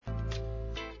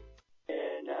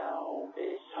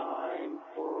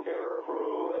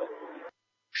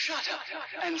up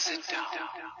and sit down.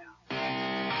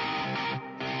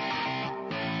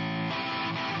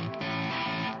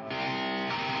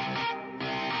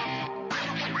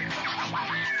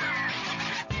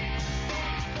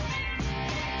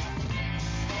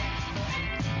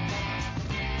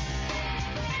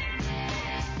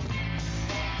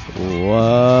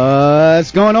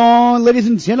 What's going on, ladies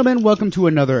and gentlemen? Welcome to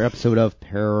another episode of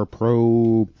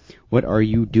Parapro. What are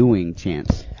you doing,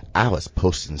 Chance? I was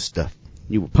posting stuff.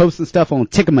 You were posting stuff on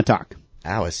Tickamatalk.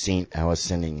 I was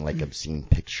sending like obscene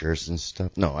pictures and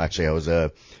stuff. No, actually, I was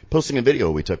posting a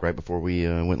video we took right before we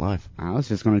went live. I was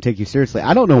just going to take you seriously.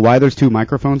 I don't know why there's two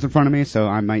microphones in front of me, so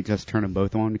I might just turn them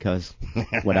both on because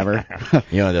whatever.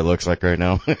 You know what that looks like right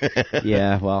now?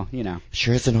 Yeah, well, you know.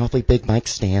 Sure, it's an awfully big mic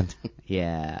stand.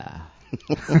 Yeah.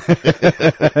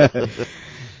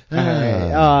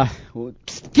 Alright,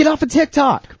 get off of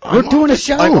TikTok. We're doing a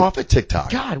show. I'm off of TikTok.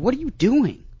 God, what are you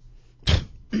doing?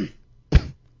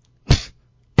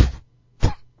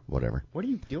 Whatever. What are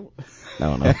you doing? I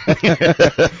don't know.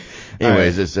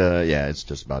 Anyways, right. It's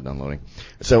just about done loading.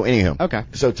 So anyhow. Okay.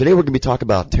 So today we're going to be talking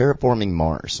about terraforming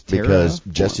Mars because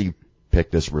Jesse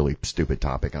picked this really stupid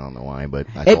topic. I don't know why, but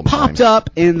it popped up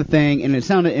in the thing, and it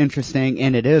sounded interesting,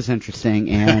 and it is interesting,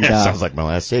 and sounds like my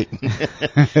last date.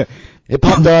 It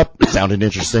popped up, sounded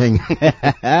interesting.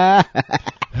 God,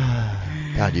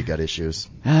 you got issues.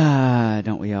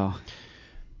 Don't we all?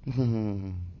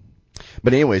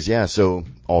 But anyways, yeah. So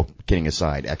all kidding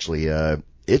aside, actually,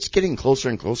 it's getting closer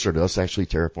and closer to us actually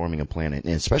terraforming a planet,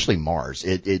 and especially Mars.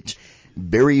 It's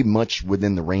very much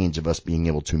within the range of us being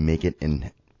able to make it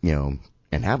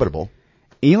inhabitable.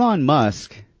 Elon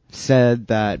Musk said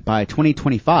that by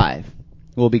 2025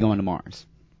 we'll be going to Mars.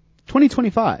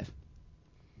 2025.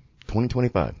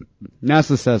 2025.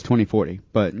 NASA says 2040,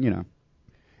 but you know.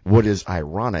 What is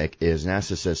ironic is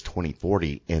NASA says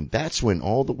 2040, and that's when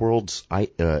all the world's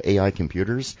AI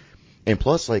computers, and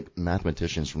plus like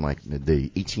mathematicians from like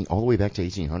the all the way back to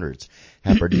 1800s,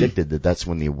 have predicted that that's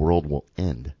when the world will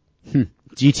end.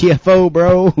 GTFO,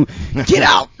 bro. Get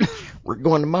out! We're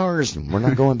going to Mars, and we're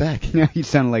not going back. Yeah, you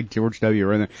sound like George W.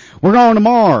 right there. We're going to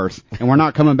Mars, and we're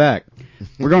not coming back.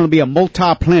 We're going to be a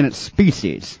multi-planet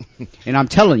species. And I'm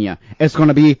telling you, it's going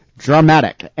to be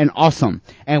dramatic and awesome.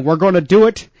 And we're going to do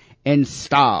it in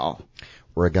style.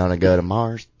 We're going to go to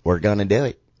Mars. We're going to do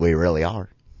it. We really are.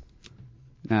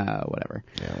 Whatever.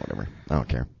 Yeah, whatever. I don't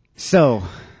care. So.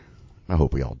 I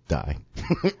hope we all die.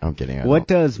 I'm kidding. What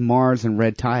does Mars and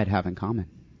Red Tide have in common?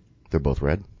 They're both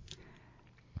red.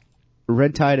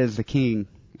 Red Tide is the king.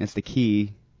 It's the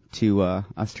key to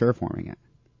us terraforming it.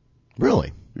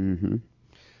 Really? Mm-hmm.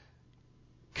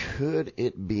 Could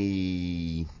it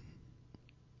be...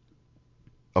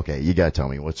 Okay, you gotta tell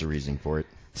me. What's the reasoning for it?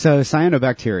 So,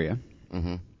 cyanobacteria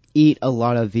eat a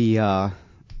lot of the,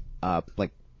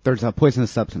 there's a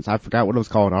poisonous substance. I forgot what it was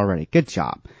called already. Good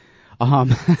job.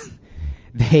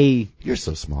 You're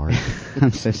so smart.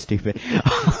 I'm so stupid.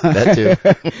 That too.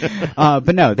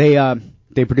 But no,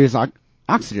 they produce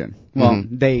oxygen. Well,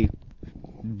 they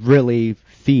really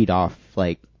feed off,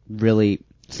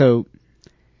 so.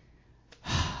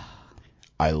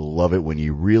 I love it when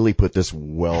you really put this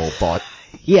well thought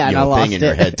thing in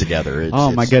your head together.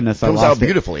 My goodness, it comes out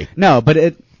beautifully. No,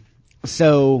 but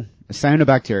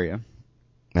cyanobacteria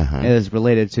is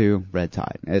related to red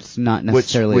tide. It's not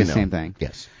necessarily the same thing.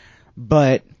 Yes.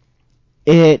 But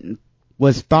it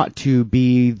was thought to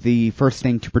be the first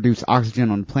thing to produce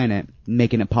oxygen on the planet,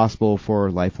 making it possible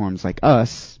for life forms like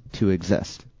us to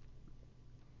exist.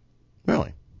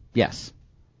 Really? Yes.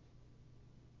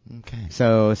 Okay.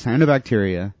 So,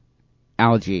 cyanobacteria,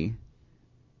 algae,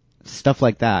 stuff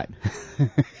like that.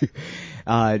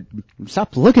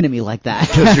 Stop looking at me like that.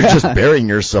 Because you're just burying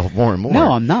yourself more and more.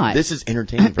 No, I'm not. This is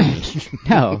entertaining for me.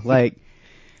 No,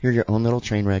 You're your own little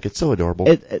train wreck. It's so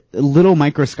adorable. Little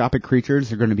microscopic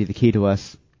creatures are going to be the key to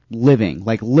us living,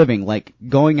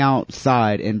 going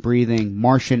outside and breathing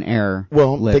Martian air.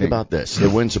 Well, think about this. It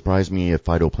wouldn't surprise me if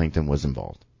phytoplankton was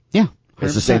involved. Yeah. 100%.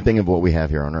 It's the same thing of what we have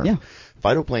here on Earth. Yeah.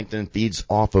 Phytoplankton feeds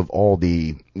off of all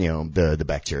the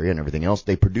bacteria and everything else.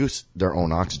 They produce their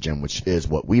own oxygen, which is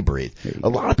what we breathe. A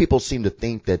lot of people seem to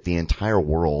think that the entire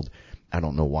world, I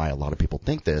don't know why a lot of people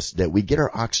think this, that we get our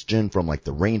oxygen from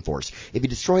the rainforest. If you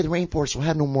destroy the rainforest, we'll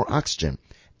have no more oxygen.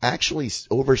 Actually,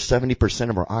 over 70%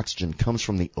 of our oxygen comes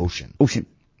from the ocean.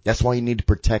 That's why you need to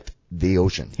protect the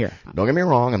ocean. Here. Don't get me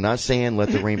wrong. I'm not saying let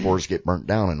the rainforest get burnt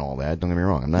down and all that. Don't get me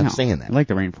wrong. I'm not saying that. I like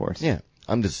the rainforest. Yeah.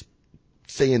 I'm just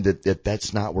saying that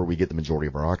that's not where we get the majority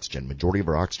of our oxygen. Majority of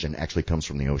our oxygen actually comes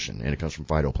from the ocean, and it comes from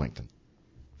phytoplankton.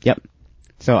 Yep.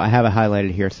 So I have it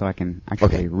highlighted here so I can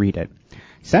actually read it.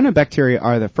 Cyanobacteria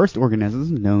are the first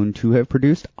organisms known to have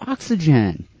produced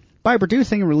oxygen. By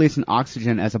producing and releasing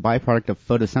oxygen as a byproduct of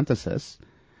photosynthesis,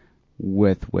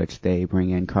 with which they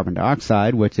bring in carbon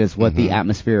dioxide, which is what the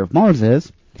atmosphere of Mars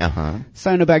is,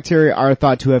 cyanobacteria are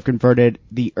thought to have converted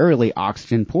the early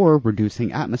oxygen-poor,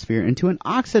 reducing atmosphere into an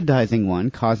oxidizing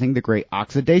one, causing the Great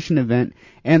Oxidation Event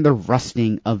and the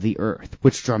rusting of the Earth,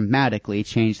 which dramatically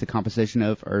changed the composition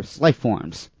of Earth's life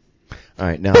forms. All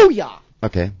right, now. Booyah!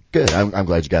 Okay, good. I'm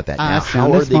glad you got that. Now,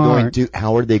 how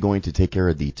are they going to take care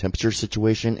of the temperature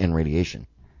situation and radiation?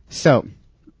 So,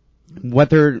 what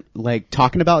they're like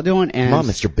talking about doing, and Come on,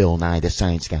 Mr. Bill Nye, the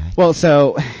science guy. well,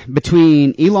 so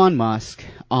between Elon Musk,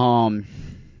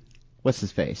 what's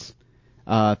his face,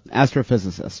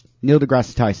 astrophysicist Neil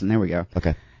deGrasse Tyson, there we go,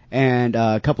 Okay. and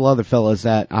a couple other fellas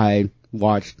that I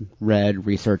watched, read,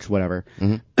 researched, whatever.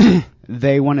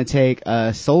 They want to take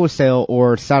a solar sail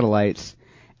or satellites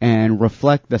and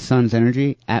reflect the sun's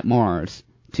energy at Mars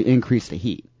to increase the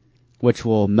heat, which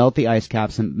will melt the ice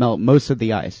caps and melt most of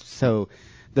the ice. So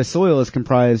the soil is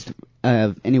comprised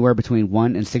of anywhere between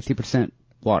 1 and 60%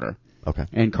 water Okay.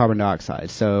 and carbon dioxide.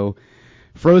 So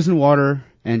frozen water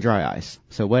and dry ice.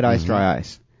 So wet ice, dry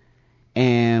ice.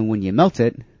 And when you melt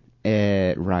it,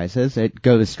 it rises. It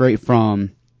goes straight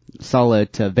from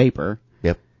solid to vapor.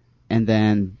 Yep. And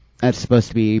then that's supposed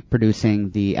to be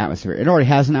producing the atmosphere. It already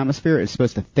has an atmosphere. It's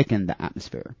supposed to thicken the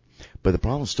atmosphere. But the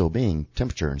problem still being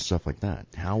temperature and stuff like that.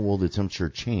 How will the temperature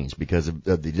change because of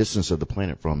the distance of the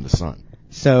planet from the sun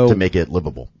So to make it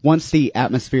livable? once the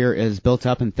atmosphere is built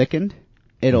up and thickened,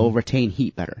 it'll retain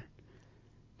heat better.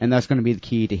 And that's going to be the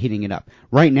key to heating it up.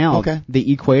 Right now,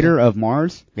 the equator of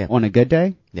Mars, on a good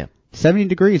day, 70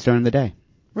 degrees during the day.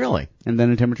 Really? And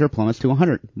then the temperature plummets to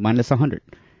 100, minus 100.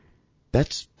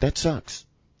 That sucks.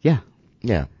 Yeah.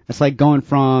 Yeah. It's like going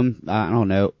from, I don't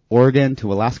know, Oregon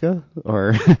to Alaska,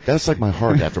 or... That's like my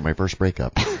heart after my first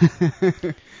breakup.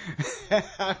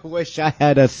 I wish I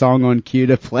had a song on cue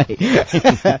to play.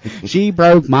 She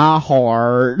broke my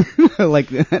heart.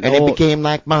 It became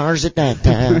like Mars at that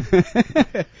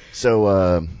time. So,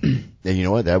 and you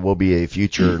know what? That will be a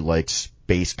future, like,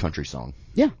 space country song.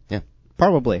 Yeah. Yeah.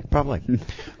 Probably.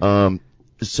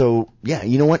 So, yeah,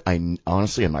 you know what?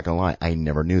 Honestly, I'm not gonna lie. I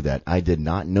never knew that. I did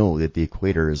not know that the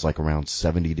equator is like around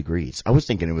 70 degrees. I was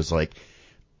thinking it was like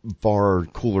far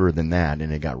cooler than that,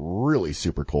 and it got really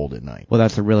super cold at night. Well,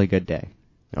 that's a really good day.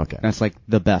 Okay. That's like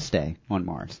the best day on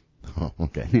Mars. Oh,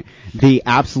 okay. The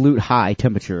absolute high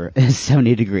temperature is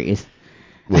 70 degrees.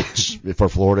 Which, for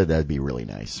Florida, that'd be really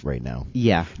nice right now.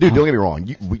 Yeah. Dude, don't get me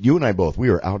wrong. You and I both, we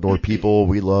are outdoor people.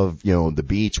 We love, the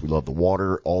beach. We love the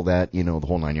water, all that, the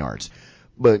whole 9 yards.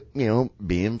 But,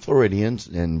 being Floridians,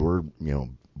 and we're,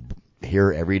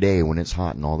 here every day when it's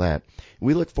hot and all that,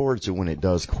 we look forward to when it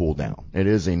does cool down. It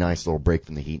is a nice little break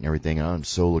from the heat and everything. I'm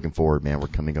so looking forward, man. We're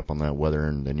coming up on that weather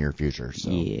in the near future. So.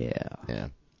 Yeah. Yeah.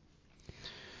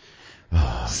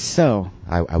 So.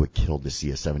 I would kill to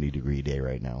see a 70-degree day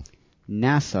right now.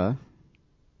 NASA,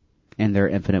 in their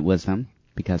infinite wisdom,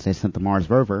 because they sent the Mars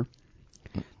rover,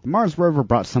 the Mars rover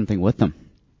brought something with them.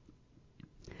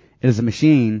 It is a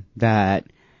machine that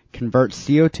converts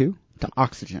CO2 to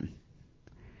oxygen.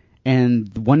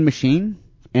 And one machine,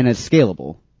 and it's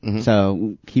scalable,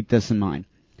 so keep this in mind.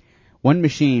 One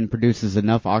machine produces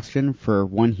enough oxygen for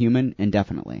one human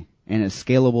indefinitely, and it's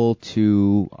scalable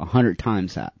to 100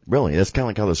 times that. Really? That's kind of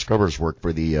like how the scrubbers work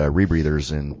for the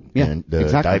rebreathers and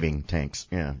the diving tanks.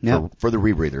 Yeah. Yep. For the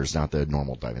rebreathers, not the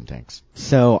normal diving tanks.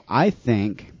 So I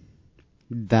think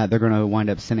that they're going to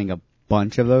wind up sending a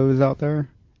bunch of those out there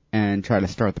and try to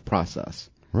start the process.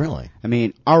 Really? I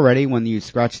mean, already when you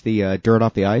scratch the dirt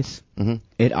off the ice,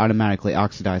 it automatically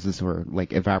oxidizes or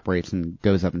like evaporates and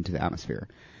goes up into the atmosphere.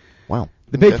 Wow.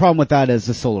 The big problem with that is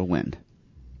the solar wind.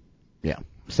 Yeah.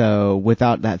 So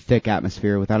without that thick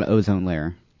atmosphere, without an ozone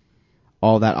layer,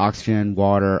 all that oxygen,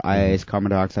 water, ice,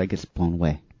 carbon dioxide gets blown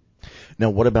away.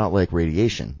 Now, what about like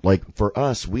radiation? Like for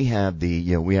us, we have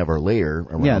we have our layer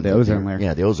around the ozone layer.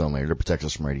 Yeah, the ozone layer that protects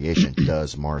us from radiation.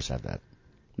 Does Mars have that?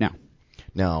 No.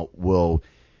 Now, will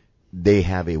they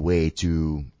have a way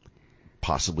to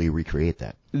possibly recreate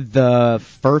that? The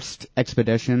first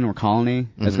expedition or colony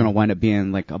is going to wind up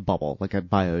being like a bubble, like a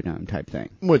biodome type thing.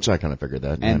 Which I kind of figured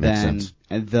that. And that then makes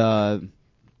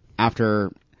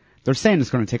sense. They're saying it's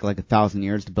going to take like 1,000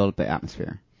 years to build up the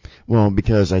atmosphere. Well,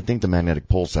 because I think the magnetic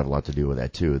poles have a lot to do with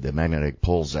that too. The magnetic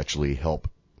poles actually help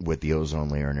with the ozone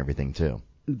layer and everything too.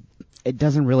 It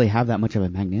doesn't really have that much of a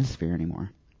magnetosphere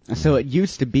anymore. So it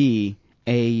used to be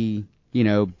a,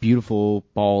 beautiful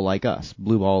ball like us,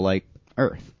 blue ball like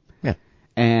Earth. Yeah.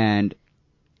 And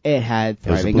it had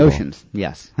thriving blue oceans.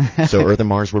 Yes. So Earth and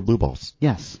Mars were blue balls.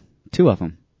 Yes. 2 of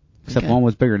them. except Okay. one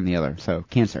was bigger than the other. So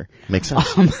cancer. Makes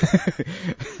sense.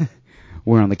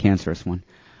 We're on the cancerous one.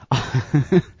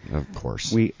 Of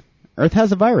course. Earth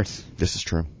has a virus. This is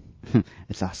true.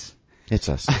 It's us. It's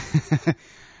us.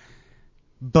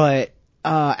 But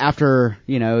after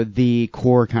the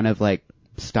core kind of like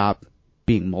stopped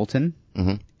being molten,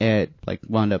 it like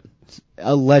wound up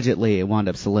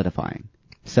solidifying.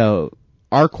 So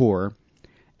our core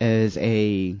is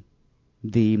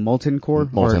the molten core,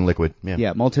 Molten liquid. Yeah.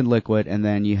 yeah, molten liquid, and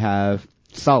then you have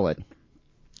solid.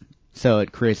 So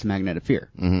it creates magnetic fear.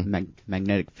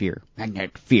 Magnetic fear.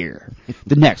 Magnetic fear.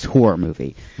 The next horror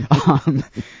movie.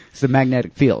 It's the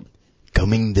magnetic field.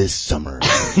 Coming this summer.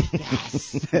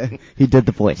 He did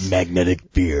the voice. Magnetic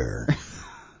Fear.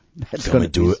 That's Coming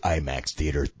gonna to an IMAX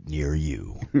theater near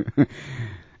you.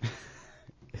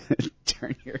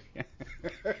 turn your.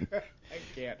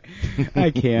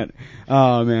 I can't.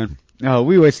 Oh man. Oh,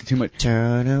 we wasted too much.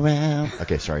 Turn around.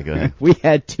 Okay, sorry, go ahead. We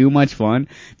had too much fun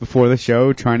before the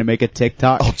show trying to make a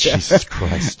TikTok. Oh, Jesus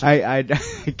Christ. I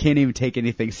can't even take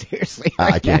anything seriously. I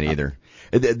right can't now. either.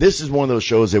 This is one of those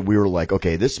shows that we were like,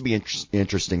 okay, this would be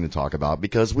interesting to talk about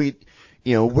because we're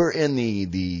in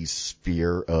the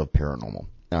sphere of paranormal.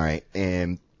 All right.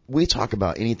 And we talk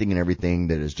about anything and everything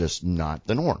that is just not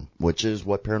the norm, which is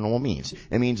what paranormal means.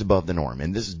 It means above the norm.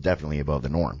 And this is definitely above the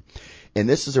norm. And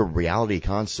this is a reality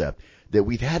concept that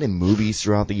we've had in movies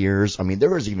throughout the years. I mean, there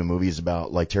was even movies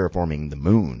about like terraforming the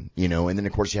moon, and then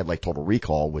of course you had like Total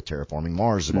Recall with terraforming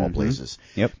Mars of all places.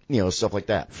 Yep. Stuff like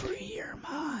that. Free your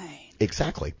mind.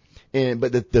 Exactly.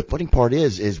 But the funny part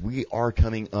is we are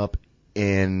coming up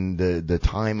in the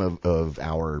time of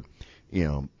our,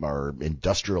 our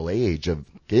industrial age of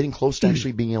getting close to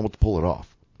actually being able to pull it off.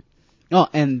 Oh,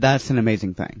 and that's an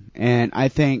amazing thing. And I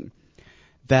think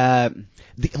that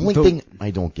The only thing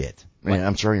I don't get, and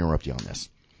I'm sorry to interrupt you on this.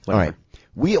 Whatever. All right.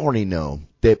 We already know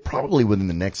that probably within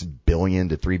the next 1 billion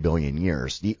to 3 billion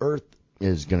years, the Earth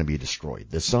is going to be destroyed.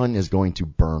 The sun is going to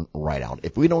burn right out.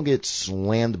 If we don't get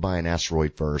slammed by an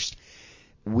asteroid first,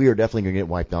 we are definitely going to get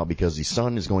wiped out because the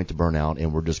sun is going to burn out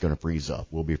and we're just going to freeze up.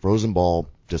 We'll be a frozen ball,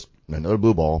 just another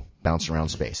blue ball bouncing around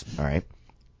space. All right.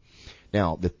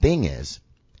 Now, the thing is,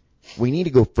 we need to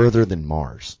go further than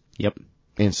Mars. Yep.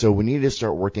 And so we need to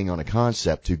start working on a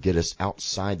concept to get us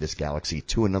outside this galaxy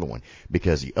to another one.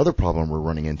 Because the other problem we're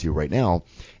running into right now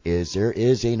is there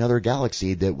is another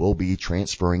galaxy that will be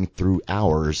transferring through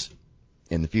ours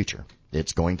in the future.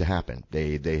 It's going to happen.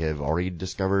 They have already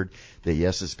discovered that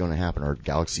yes, it's going to happen. Our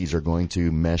galaxies are going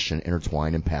to mesh and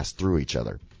intertwine and pass through each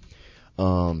other.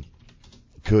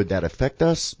 Could that affect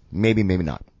us? Maybe, maybe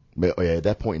not. But at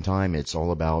that point in time, it's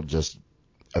all about just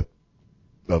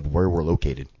of where we're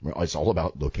located. It's all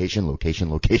about location, location,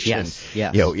 location. Yes,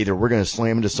 yes. Either we're going to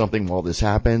slam into something while this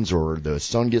happens, or the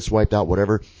sun gets wiped out,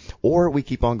 whatever, or we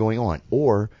keep on going on.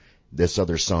 Or this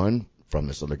other sun from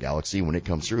this other galaxy, when it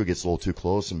comes through, it gets a little too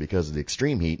close, and because of the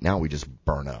extreme heat, now we just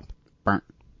burn up. Burnt.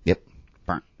 Yep.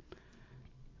 Burnt.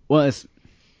 Well,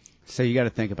 so you got to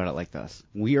think about it like this.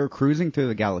 We are cruising through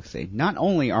the galaxy. Not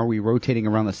only are we rotating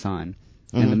around the sun,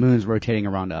 and the moon's rotating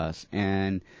around us,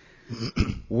 and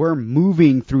we're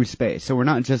moving through space. So we're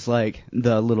not just like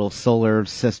the little solar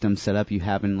system setup you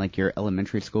have in like your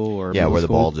elementary school or middle Where the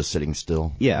school. ball just sitting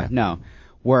still. Yeah, no.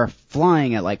 We're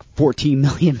flying at like 14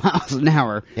 million miles an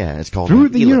hour. Yeah, it's called Through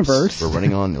an the ellipse. universe. We're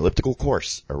running on an elliptical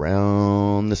course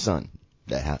around the sun.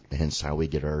 Hence how we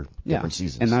get our different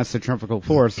seasons. And that centrifugal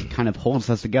force kind of holds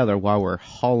us together while we're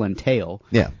hauling tail.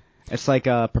 Yeah. It's like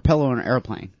a propeller on an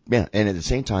airplane. Yeah, and at the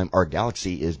same time, our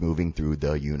galaxy is moving through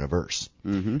the universe.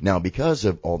 Mm-hmm. Now, because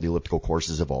of all the elliptical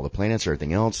courses of all the planets,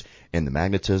 everything else, and the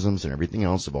magnetisms and everything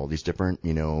else of all these different,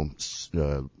 I'm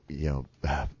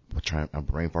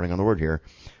brain farting on the word here,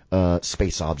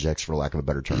 space objects, for lack of a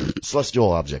better term,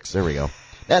 celestial objects. There we go.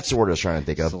 That's the word I was trying to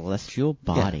think of. Celestial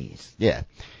bodies. Yeah,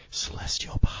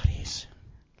 celestial bodies.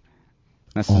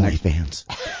 That's the Only next. fans.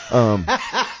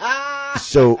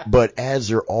 But as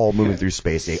they're all moving through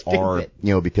space, they are,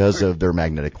 because of their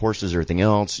magnetic courses, everything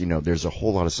else, there's a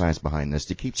whole lot of science behind this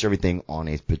that keeps everything on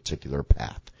a particular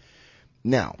path.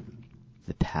 Now,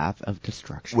 The path of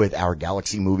destruction. with our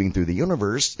galaxy moving through the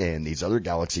universe and these other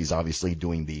galaxies obviously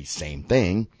doing the same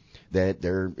thing, that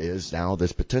there is now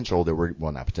this potential that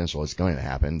not potential, it's going to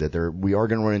happen, that we are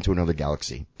going to run into another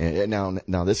galaxy. And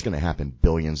now this is going to happen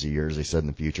billions of years, they said, in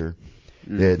the future.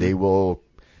 Mm-hmm. They will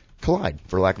collide,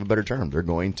 for lack of a better term. They're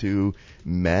going to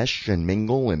mesh and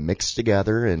mingle and mix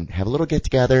together and have a little get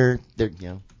together. It's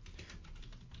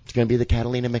going to be the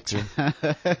Catalina mixer.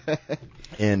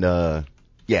 And,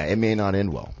 it may not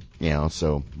end well,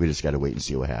 so we just got to wait and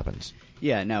see what happens.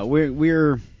 Yeah, no,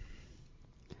 we're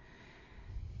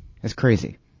it's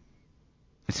crazy.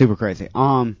 It's super crazy.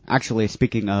 Actually,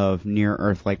 speaking of near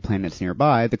Earth-like planets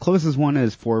nearby, the closest one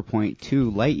is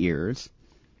 4.2 light years,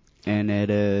 and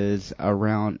it's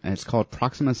called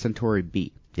Proxima Centauri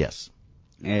b. Yes.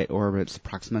 It orbits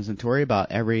Proxima Centauri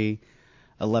about every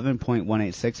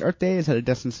 11.186 Earth days at a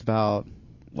distance about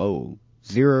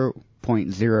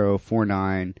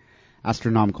 0.049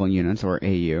 astronomical units, or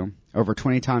AU, over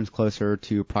 20 times closer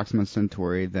to Proxima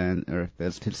Centauri than Earth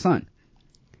is to the Sun.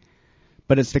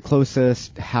 But it's the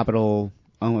closest habitable.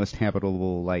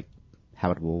 It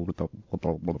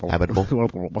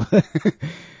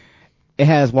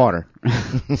has water,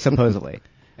 supposedly.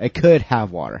 It could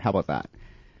have water. How about that?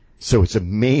 So it's a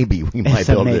maybe we might It's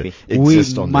be a able maybe. to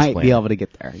exist We on this might planet. be able to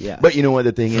get there, yeah. But you know what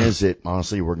the thing is? That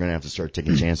honestly, we're going to have to start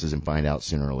taking chances and find out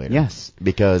sooner or later. Yes.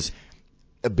 Because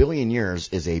a billion years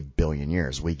is a billion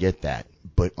years. We get that.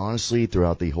 But honestly,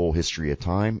 throughout the whole history of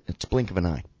time, it's a blink of an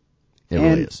eye. It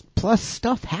really is. Plus,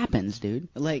 stuff happens, dude.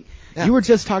 Like, Yeah. you were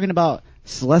just talking about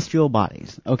celestial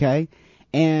bodies, okay?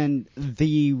 And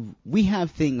we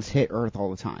have things hit Earth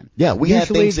all the time. Yeah, we have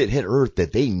Usually- things that hit Earth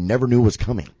that they never knew was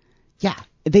coming. Yeah.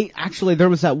 There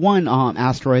was that one,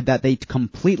 asteroid that they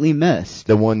completely missed.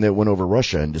 The one that went over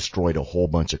Russia and destroyed a whole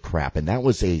bunch of crap, and that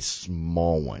was a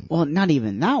small one. Well, not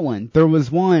even that one. There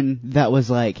was one that was,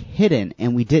 like, hidden,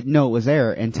 and we didn't know it was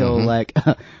there until, like,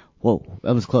 whoa,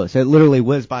 that was close. It literally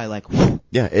whizzed by, like, whoa.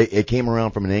 Yeah, it came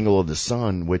around from an angle of the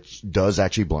sun, which does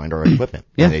actually blind our equipment.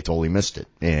 Yeah. And they totally missed it.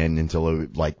 And until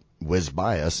it, like, whizzed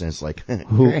by us, and it's like,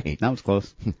 Ooh, great. that was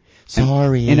close.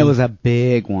 Sorry. And it was a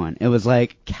big one. It was,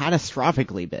 like,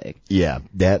 catastrophically big. Yeah,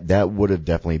 that would have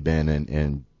definitely been,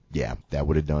 and yeah, that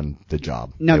would have done the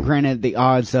job. Now, It- granted, the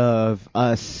odds of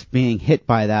us being hit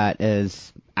by that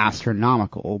is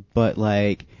astronomical, but,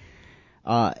 like,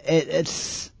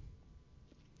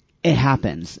 it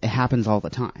happens. It happens all the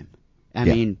time. I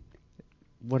Yeah. mean,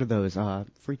 what are those,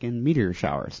 freaking meteor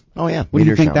showers? Oh yeah. What do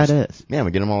you meteor think showers. that is? Yeah,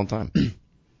 we get them all the time.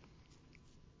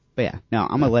 But yeah, no,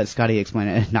 I'm gonna let Scotty explain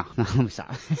it. No, let me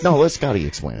stop. No, let Scotty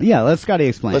explain it. Yeah, let Scotty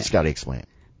explain Let it. Scotty explain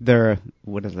it.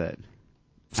 What is it?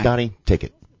 Scotty, take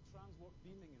it. Transwarp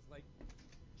beaming is like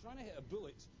trying to hit a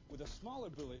bullet with a smaller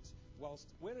bullet whilst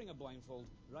wearing a blindfold,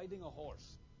 riding a horse.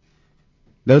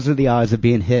 Those are the odds of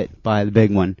being hit by the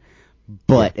big one,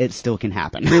 but it still can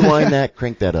happen. Rewind that,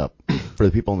 crank that up for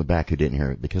the people in the back who didn't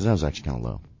hear it, because that was actually kind of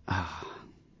low.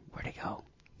 Where'd it go?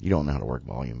 You don't know how to work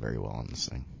volume very well on this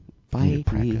thing. You Bite need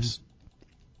to practice.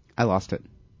 I lost it.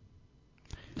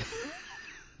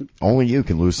 Only you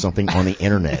can lose something on the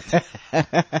internet.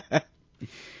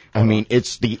 I mean,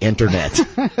 it's the internet.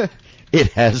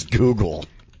 It has Google.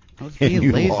 I was And being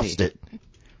you lazy. lost it.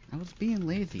 I was being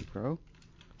lazy, bro.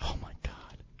 Oh my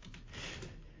god.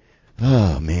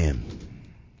 Oh man.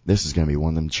 This is going to be one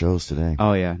of them shows today.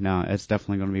 Oh yeah, no, it's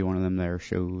definitely going to be one of them there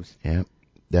shows. Yep.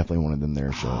 Definitely one of them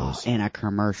there shows. And a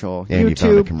commercial. And you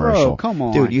found a YouTube, commercial. bro, come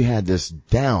on. Dude, you had this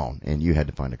down and you had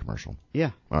to find a commercial. Yeah,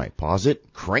 All right, pause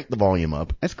it, crank the volume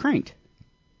up. that's cranked.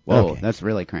 Whoa, Okay. that's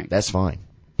really cranked. That's fine.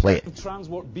 Play it.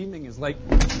 Transwarp beaming is like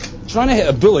trying to hit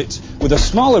a bullet with a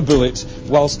smaller bullet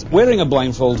whilst wearing a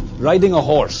blindfold, riding a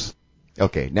horse.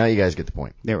 Okay, now you guys get the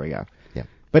point. There we go. Yeah.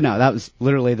 But no, that was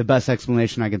literally the best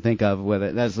explanation I can think of with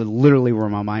it. That's literally where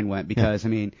my mind went because, I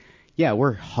mean, yeah,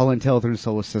 we're hauling tail through the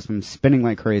solar system, spinning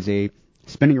like crazy,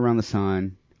 spinning around the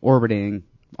sun, orbiting,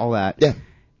 all that. Yeah.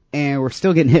 And we're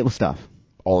still getting hit with stuff.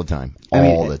 All the time. I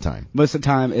mean, All the time. Most of the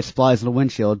time, it flies in the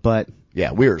windshield, but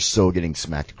Yeah, we are so getting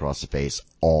smacked across the face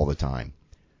all the time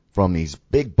from these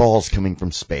big balls coming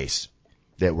from space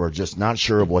that we're just not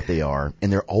sure of what they are,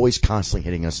 and they're always constantly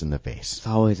hitting us in the face. it's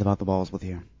always about the balls with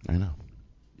you. I know.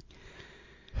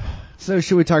 So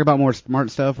should we talk about more smart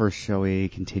stuff, or shall we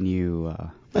continue?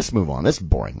 Let's move on. That's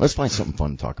boring. Let's find something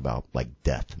fun to talk about, like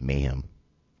death, mayhem.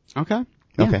 Okay.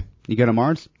 Yeah. Okay. You go to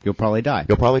Mars, you'll probably die.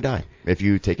 You'll probably die. If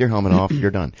you take your helmet off,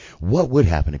 you're done. What would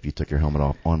happen if you took your helmet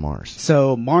off on Mars?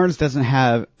 So Mars doesn't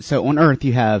have. So on Earth,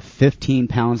 you have 15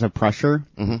 pounds of pressure,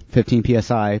 15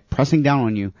 psi, pressing down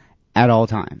on you at all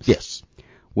times. Yes.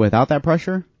 Without that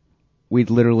pressure, we'd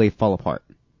literally fall apart.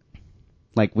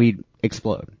 Like we'd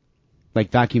explode. Like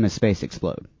vacuum of space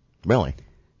explode. Really?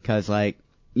 Because like,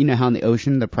 you know how in the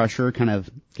ocean the pressure kind of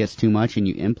gets too much and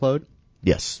you implode?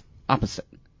 Yes. Opposite.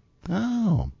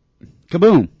 Oh.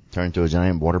 Kaboom! Turn into a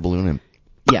giant water balloon and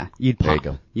Yeah, you'd pop. There you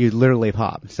go. You'd literally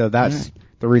pop. So that's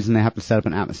the reason they have to set up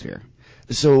an atmosphere.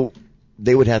 so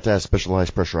they would have to have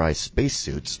specialized pressurized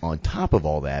spacesuits on top of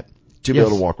all that to be Yes.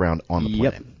 able to walk around on the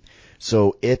Yep. planet.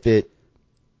 So if it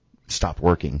stopped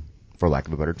working, for lack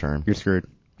of a better term, You're screwed.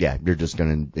 yeah, you're just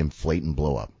going to inflate and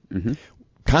blow up. Mm-hmm.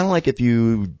 Kind of like if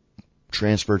you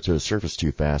transfer to the surface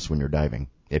too fast when you're diving.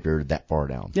 if you're that far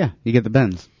down. Yeah, you get the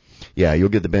bends. Yeah, you'll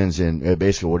get the bends in.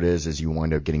 Basically what it is you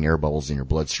wind up getting air bubbles in your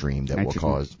bloodstream that will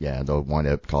Nitrogen. they'll wind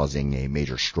up causing a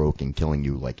major stroke and killing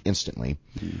you like instantly.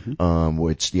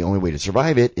 Which the only way to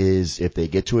survive it is if they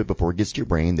get to it before it gets to your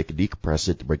brain, they can decompress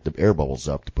it to break the air bubbles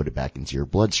up to put it back into your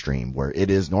bloodstream where it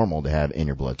is normal to have in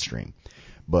your bloodstream.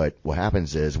 But what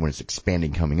happens is when it's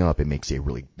expanding coming up, it makes a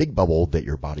really big bubble that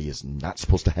your body is not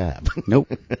supposed to have.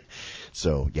 Nope.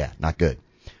 So yeah, not good.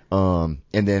 And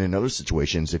then in other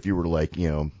situations, if you were like,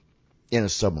 in a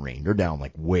submarine, you're down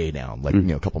like way down, like,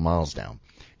 a couple miles down,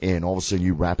 and all of a sudden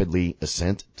you rapidly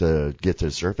ascend to get to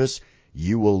the surface,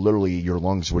 you will literally, your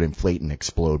lungs would inflate and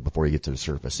explode before you get to the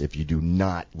surface if you do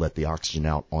not let the oxygen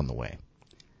out on the way.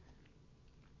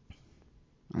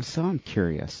 So I'm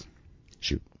curious.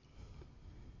 Shoot.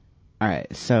 All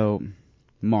right, so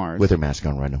Mars. With her mask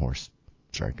on, riding a horse.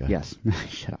 Sorry, go ahead. Yes.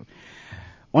 Shut up.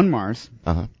 On Mars,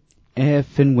 Uh-huh.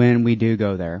 if and when we do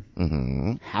go there,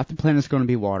 Mm-hmm. half the planet's going to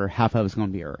be water, half of it's going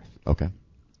to be Earth. Okay.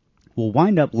 We'll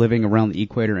wind up living around the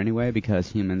equator anyway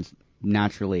because humans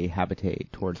naturally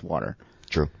habitate towards water,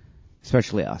 True.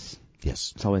 especially us.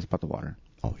 Yes. It's always about the water.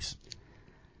 Always.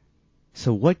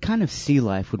 So what kind of sea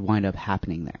life would wind up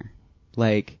happening there?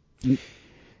 Like,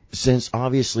 Since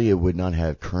obviously it would not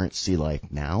have current sea life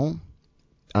now,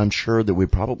 I'm sure that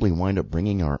we'd probably wind up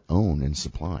bringing our own and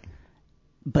supplying.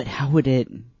 but how would it...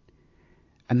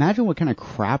 Imagine what kind of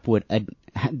crap would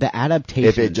the adaptation...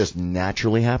 If it just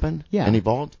naturally happened Yeah. and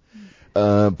evolved,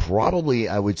 probably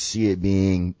I would see it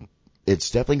being, it's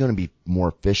definitely going to be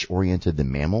more fish-oriented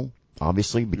than mammal,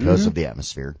 obviously, because of the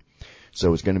atmosphere.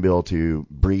 So it's going to be able to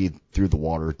breathe through the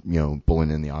water,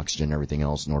 pulling in the oxygen and everything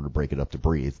else in order to break it up to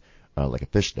breathe, like a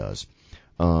fish does.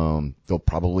 They'll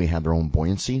probably have their own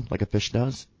buoyancy, like a fish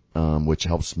does, which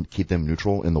helps keep them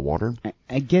neutral in the water.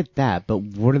 I get that, but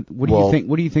what do you think?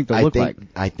 What do you think they'll look like?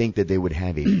 I think that they would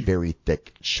have a very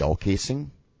thick shell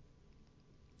casing.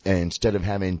 And instead of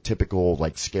having typical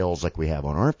like scales like we have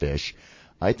on our fish,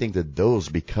 I think that those,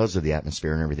 because of the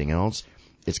atmosphere and everything else,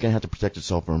 it's going to have to protect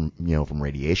itself from, from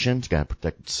radiation. It's going to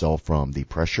protect itself from the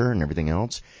pressure and everything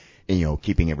else, and,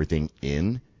 keeping everything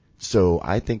in. So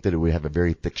I think that it would have a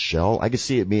very thick shell. I could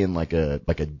see it being like a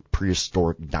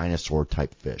prehistoric dinosaur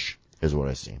type fish is what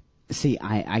I see. See,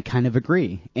 I kind of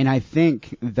agree. And I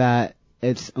think that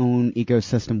its own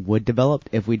ecosystem would develop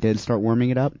if we did start warming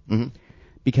it up. Mm-hmm.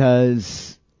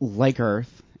 Because like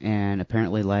Earth, and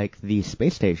apparently like the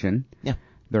space station, Yeah.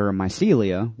 there are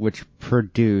mycelia, which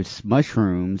produce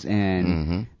mushrooms,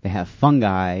 and they have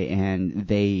fungi, and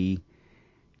they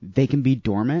can be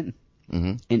dormant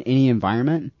in any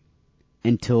environment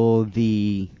until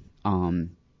the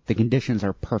conditions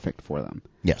are perfect for them.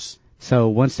 Yes. So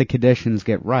once the conditions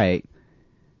get right,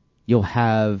 you'll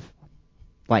have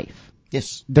life.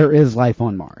 Yes. There is life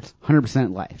on Mars.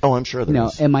 100% life. Oh, I'm sure there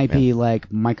is. It might be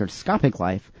like microscopic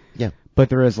life, Yeah. but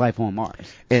there is life on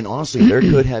Mars. And honestly, there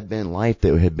could have been life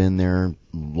that had been there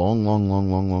long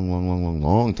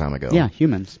time ago. Yeah,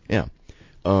 humans. Yeah.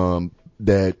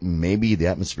 That maybe the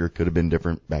atmosphere could have been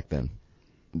different back then.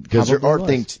 Because there Probably are was.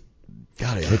 things,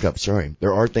 got a hiccup, sorry.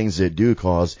 There are things that do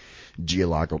cause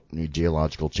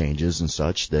geological changes and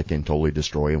such that can totally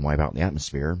destroy and wipe out the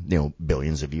atmosphere,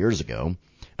 billions of years ago.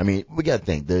 I mean, we gotta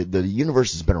think, the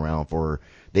universe has been around for,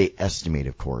 they estimate,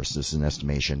 of course, this is an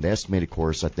estimation. The estimated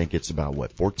course, I think it's about,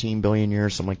 14 billion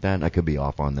years, something like that. I could be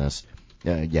off on this.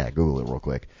 Yeah, Google it real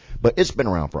quick. But it's been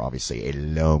around for obviously a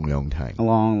long time. A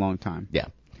long, long time. Yeah.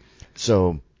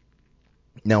 So,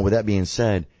 now with that being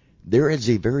said, there is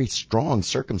a very strong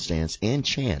circumstance and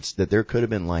chance that there could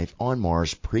have been life on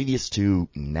Mars previous to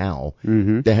now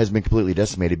that has been completely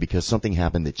decimated because something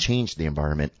happened that changed the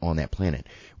environment on that planet.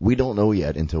 We don't know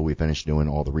yet until we finish doing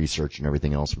all the research and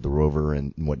everything else with the rover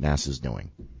and what NASA's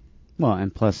doing. Well,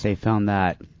 and plus they found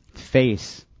that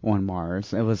face on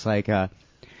Mars. It was like it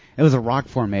was a rock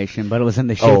formation, but it was in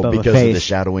the shape of a face. Oh, because of the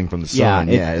shadowing from the sun.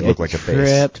 Yeah, it looked like a face. It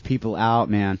tripped people out,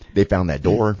 man. They found that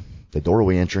door. The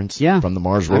doorway entrance from the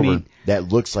Mars rover that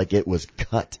looks like it was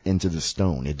cut into the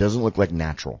stone. It doesn't look like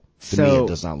natural. To me, it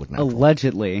does not look natural.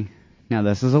 Allegedly, now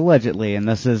this is allegedly, and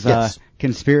this is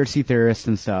conspiracy theorists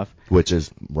and stuff. Which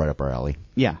is right up our alley.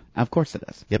 Yeah, of course it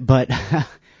is. Yep. But,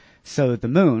 so the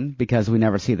moon, because we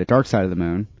never see the dark side of the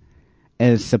moon,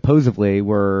 is supposedly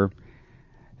where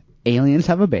aliens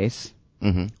have a base,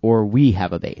 or we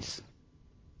have a base.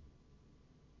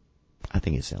 I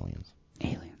think it's aliens.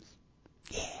 Aliens.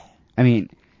 I mean,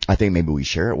 I think maybe we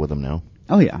share it with them now.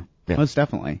 oh yeah, most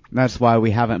definitely. That's why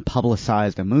we haven't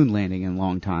publicized a moon landing in a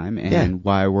long time, and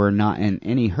why we're not in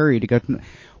any hurry to go.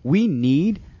 We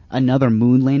need another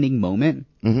moon landing moment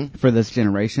Mm-hmm. for this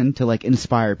generation to like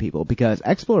inspire people, because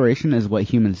exploration is what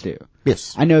humans do.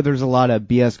 Yes. I know there's a lot of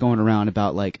BS going around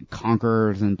about like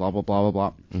conquerors and blah blah blah blah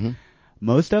blah. Mm-hmm.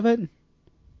 Most of it,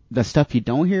 the stuff you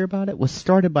don't hear about it, was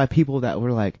started by people that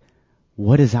were like,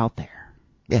 what is out there?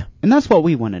 Yeah. And that's what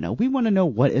we want to know. We want to know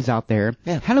what is out there.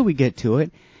 Yeah. How do we get to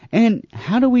it? And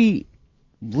how do we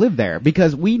live there?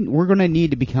 Because we're going to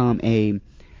need to become a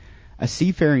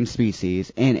seafaring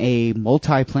species and a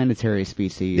multi-planetary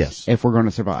species Yes. if we're going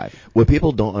to survive. What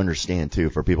people don't understand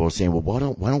too, for people saying, well, why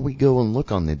don't we go and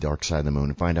look on the dark side of the moon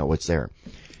and find out what's there?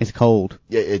 It's cold.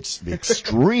 Yeah, it's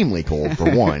extremely cold for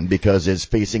one, because it's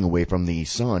facing away from the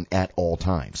sun at all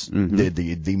times.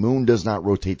 Mm-hmm. The moon does not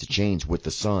rotate to change with the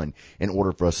sun in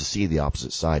order for us to see the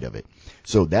opposite side of it.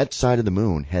 So that side of the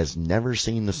moon has never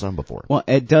seen the sun before. Well,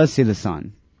 it does see the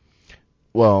sun.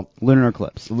 Well, Lunar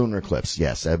eclipse. lunar eclipse,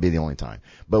 yes, that'd be the only time.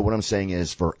 But what I'm saying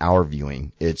is, for our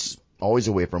viewing, it's always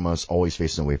away from us, always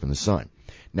facing away from the sun.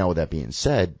 Now, with that being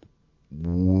said,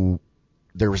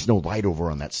 there is no light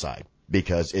over on that side,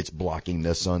 because it's blocking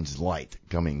the sun's light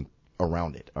coming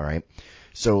around it, all right?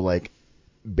 So, like,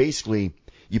 basically,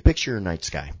 you picture a night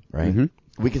sky, right?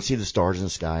 Mm-hmm. We can see the stars in the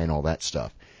sky and all that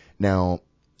stuff. Now,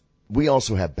 we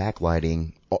also have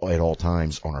backlighting at all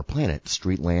times on our planet,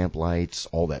 street lamp lights,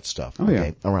 all that stuff, Oh,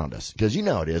 yeah. around us. Because you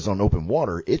know how it is, on open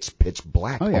water, it's pitch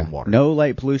black Oh yeah. on water. No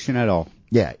light pollution at all.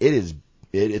 Yeah, it is.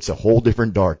 It's a whole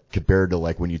different dark compared to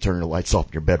like when you turn the lights off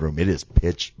in your bedroom. It is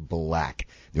pitch black.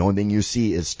 The only thing you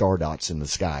see is star dots in the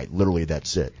sky. Literally,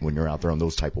 that's it when you're out there on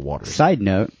those type of waters. Side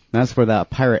note, that's where that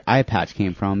pirate eye patch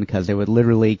came from, because they would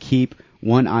literally keep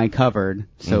one eye covered,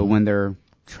 so when they're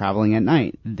traveling at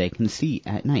night, they can see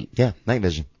at night. Yeah, night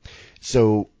vision.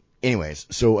 So, anyways,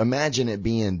 so imagine it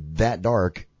being that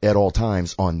dark at all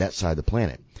times on that side of the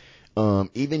planet.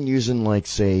 Even using, like,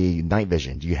 say, night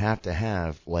vision, you have to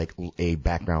have, like, a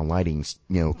background lighting,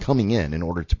 coming in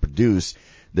order to produce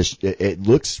this. It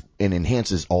looks and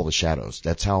enhances all the shadows.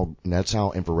 That's how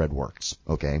infrared works,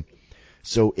 okay?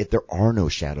 So if there are no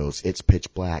shadows, it's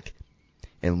pitch black.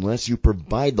 Unless you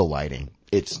provide the lighting,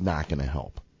 it's not going to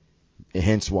help.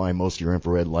 Hence why most of your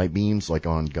infrared light beams, like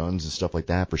on guns and stuff like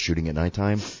that, for shooting at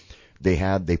nighttime,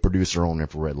 they produce their own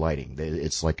infrared lighting.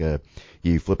 It's like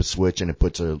you flip a switch and it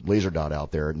puts a laser dot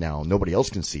out there. Now, nobody else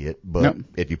can see it, but Nope.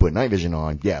 if you put night vision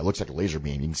on, yeah, it looks like a laser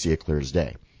beam. You can see it clear as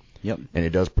day. Yep. And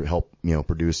it does help,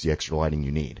 produce the extra lighting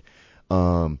you need.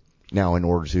 Now, in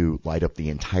order to light up the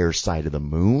entire side of the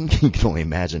moon, you can only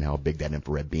imagine how big that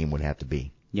infrared beam would have to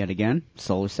be. Yet again,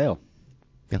 solar sail.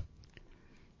 Yeah.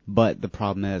 But the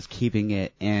problem is keeping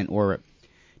it in orbit.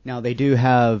 Now they do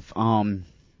have,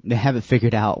 they have it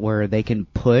figured out where they can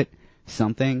put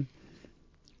something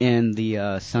in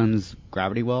the sun's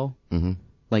gravity well,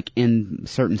 like in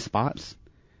certain spots,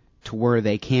 to where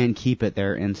they can keep it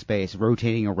there in space,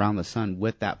 rotating around the sun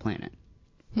with that planet,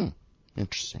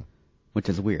 Interesting. which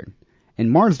is weird.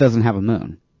 And Mars doesn't have a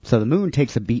moon, so the moon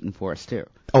takes a beating for us too.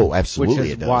 Oh, absolutely, Which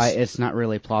is it does. why it's not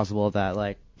really plausible that,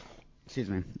 like,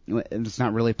 it's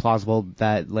not really plausible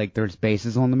that, like, there's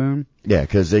bases on the moon. Yeah,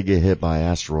 because they get hit by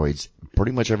asteroids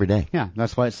pretty much every day. Yeah,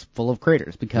 that's why it's full of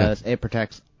craters, because it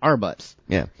protects our butts.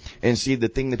 Yeah. And see, the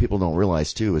thing that people don't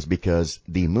realize too is because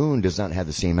the moon does not have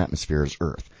the same atmosphere as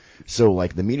Earth. So,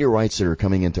 like, the meteorites that are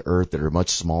coming into Earth that are much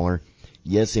smaller,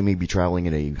 yes, they may be traveling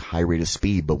at a high rate of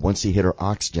speed, but once they hit our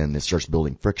oxygen, it starts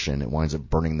building friction. It winds up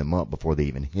burning them up before they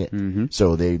even hit.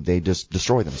 So they just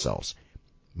destroy themselves.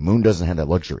 Moon doesn't have that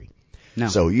luxury. No.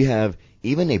 So you have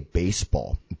even a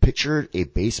baseball. Picture a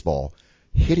baseball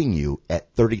hitting you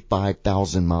at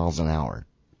 35,000 miles an hour.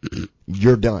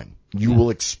 You're done. You will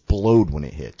explode when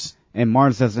it hits. And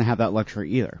Mars doesn't have that luxury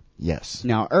either. Yes.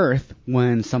 Now, Earth,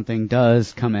 when something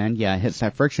does come in, yeah, it hits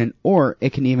that friction, or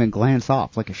it can even glance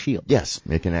off like a shield. Yes,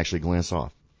 it can actually glance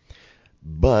off.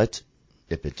 But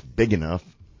if it's big enough,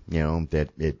 that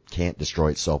it can't destroy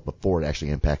itself before it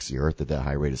actually impacts the Earth at that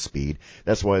high rate of speed.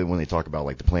 That's why when they talk about,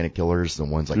 like, the planet killers, the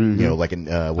ones like, like in,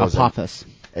 what was Apophis.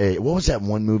 that? What was that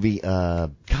one movie?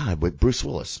 With Bruce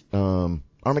Willis.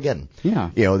 Armageddon. Yeah.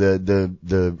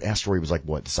 The asteroid was like,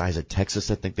 what, the size of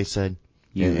Texas, I think they said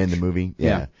in Huge. the movie.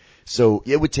 Yeah. So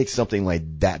it would take something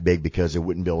like that big, because it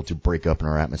wouldn't be able to break up in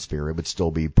our atmosphere. It would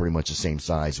still be pretty much the same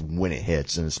size when it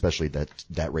hits, and especially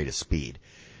that rate of speed.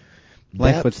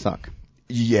 Life would suck.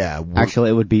 Yeah.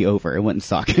 Actually, it would be over. It wouldn't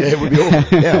suck. It would be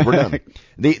over. Yeah, we're done.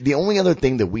 The only other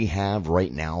thing that we have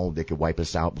right now that could wipe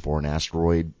us out before an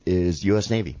asteroid is U.S.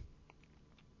 Navy.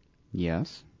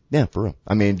 Yes. Yeah, for real.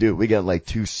 I mean, dude, we got like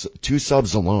two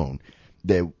subs alone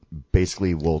that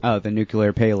basically will, Oh, the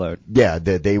nuclear payload. yeah,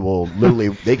 that they will literally,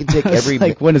 they can take It's every,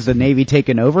 like, what is the Navy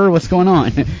taking over? What's going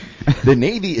on? the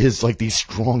Navy is like the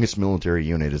strongest military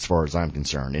unit as far as I'm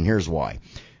concerned, and here's why.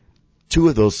 2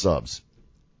 of those subs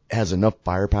has enough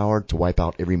firepower to wipe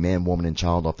out every man, woman, and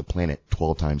child off the planet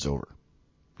 12 times over.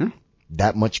 Huh?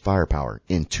 That much firepower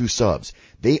in 2 subs.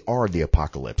 They are the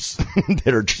apocalypse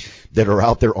that are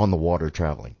out there on the water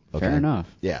traveling. Okay? Fair enough.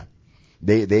 Yeah.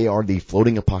 They are the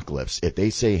floating apocalypse. If they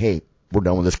say, hey, we're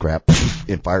done with this crap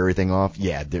and fire everything off,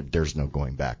 yeah, there's no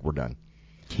going back. We're done.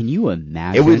 Can you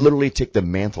imagine? It would literally take the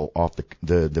mantle off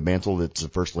the mantle that's the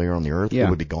first layer on the earth. Yeah. It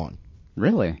would be gone.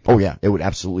 Really? Oh yeah, it would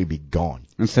absolutely be gone.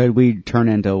 And so we turn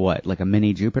into what? Like a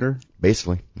mini Jupiter?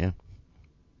 Basically, yeah.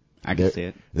 I can see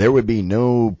it. There would be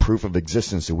no proof of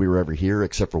existence that we were ever here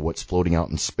except for what's floating out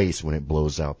in space when it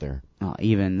blows out there. Well,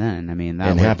 even then, I mean, that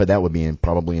And would, half of that would be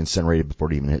probably incinerated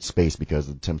before it even hit space because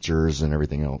of the temperatures and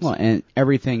everything else. well, and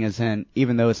everything is in,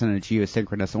 even though it's in a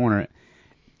geosynchronous order,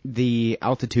 the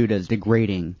altitude is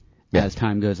degrading Yeah. as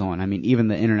time goes on. I mean, even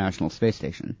the International Space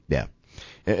Station. Yeah.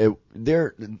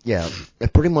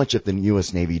 Pretty much if the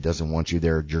U.S. Navy doesn't want you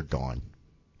there, you're gone.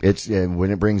 It's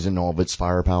when it brings in all of its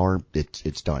firepower,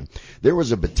 it's done. There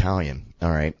was a battalion,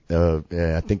 all right.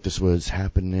 I think this was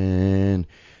happening.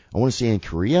 I want to say in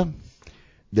Korea,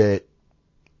 that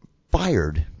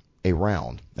fired a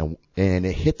round and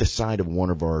it hit the side of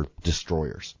one of our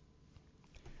destroyers.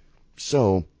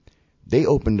 So they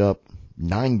opened up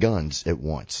 9 guns at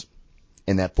once,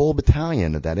 and that full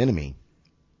battalion of that enemy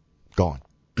gone.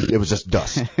 It was just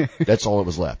dust. That's all that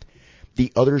was left.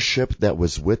 The other ship that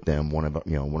was with them, one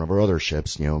of our other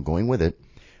ships, going with it,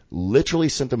 literally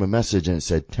sent them a message and it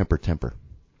said, temper, temper.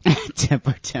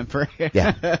 temper.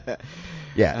 Yeah.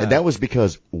 Yeah. And that was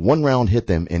because 1 round hit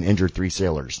them and injured 3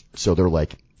 sailors. So they're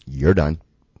like, you're done.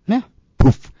 Yeah.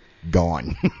 Poof.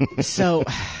 Gone. So,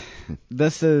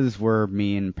 this is where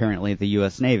me and apparently the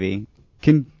U.S. Navy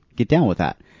can get down with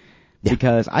that. Yeah.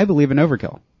 Because I believe in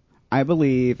overkill. I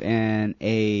believe in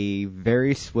a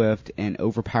very swift and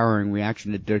overpowering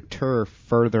reaction to deter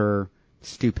further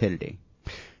stupidity.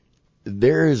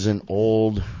 There is an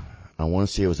old, I want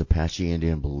to say it was Apache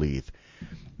Indian belief,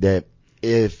 that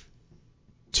if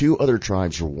 2 other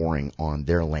tribes were warring on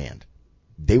their land,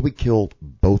 they would kill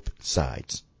both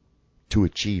sides to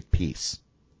achieve peace.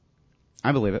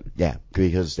 I believe it. Yeah,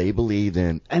 because they believe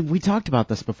in, And we talked about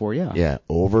this before, yeah.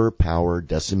 overpower,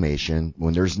 decimation.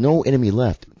 When there's no enemy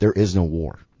left, there is no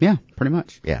war. Yeah, pretty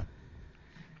much. Yeah.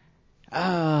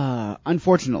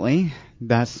 Unfortunately,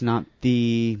 that's not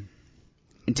the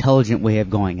intelligent way of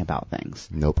going about things.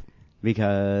 Nope.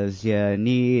 Because you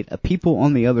need a people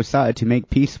on the other side to make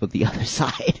peace with the other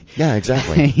side. Yeah,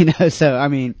 exactly. So, I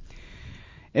mean,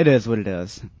 it is what it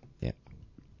is. Yeah.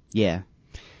 Yeah.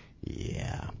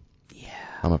 Yeah.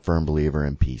 I'm a firm believer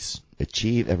in peace.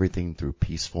 Achieve everything through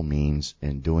peaceful means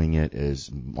and doing it as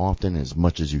often as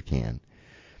much as you can.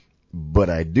 But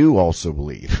I do also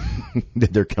believe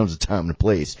that there comes a time and a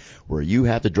place where you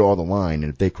have to draw the line,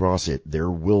 and if they cross it,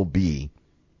 there will be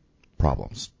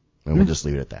problems. And we'll just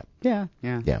leave it at that. Yeah.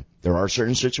 Yeah. There are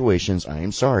certain situations, I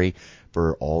am sorry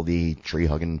for all the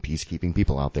tree-hugging, peacekeeping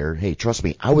people out there. Hey, trust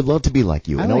me, I would love to be like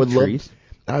you. I and like I would trees.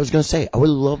 I was going to say, I would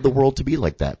love the world to be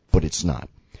like that, but it's not.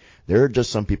 There are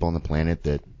just some people on the planet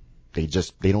that they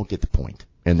don't get the point,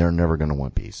 and they're never going to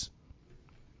want peace.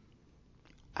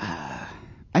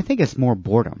 I think it's more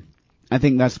boredom. I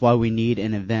think that's why we need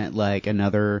an event like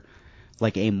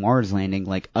a Mars landing,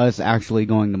 like us actually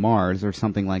going to Mars or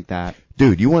something like that.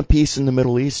 Dude, you want peace in the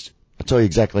Middle East? I'll tell you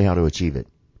exactly how to achieve it.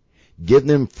 Give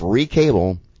them free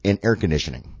cable and air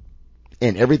conditioning,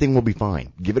 and everything will be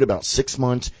fine. Give it about 6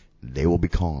 months, they will be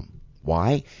calm.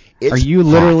 Why? It's Are you hot.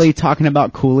 literally talking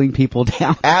about cooling people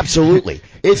down? Absolutely.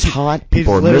 It's hot,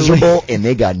 people are literally- miserable, and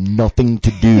they got nothing to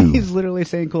do. He's literally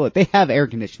saying cool it. They have air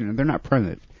conditioning. They're not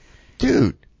primitive.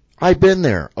 Dude, I've been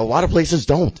there. A lot of places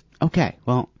don't. Okay,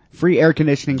 well, free air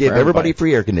conditioning Give for everybody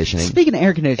free air conditioning Speaking of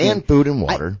air conditioning, and food and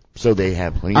water, so they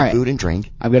have plenty All of right. food and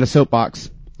drink. I've got a soapbox.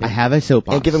 I have a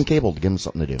soapbox. And give them cable to give them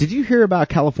something to do. Did you hear about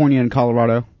California and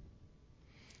Colorado?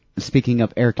 Speaking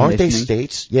of air Aren't conditioning. they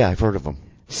states? Yeah, I've heard of them.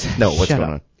 No, what's Shut going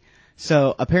up. on?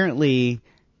 So apparently,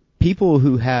 people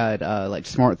who had like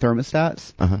smart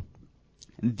thermostats, Uh-huh.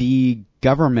 the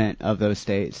government of those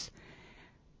states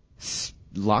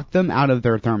locked them out of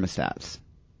their thermostats,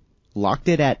 locked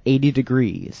it at 80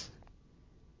 degrees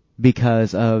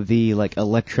because of the like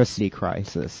electricity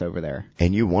crisis over there.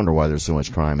 And you wonder why there's so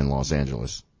much crime in Los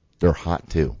Angeles. They're hot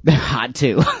too. They're hot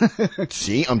too.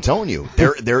 See, I'm telling you,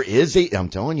 I'm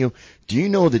telling you, do you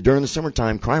know that during the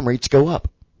summertime crime rates go up?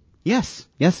 Yes,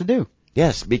 I do.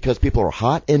 Yes, because people are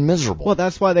hot and miserable. Well,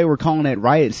 that's why they were calling it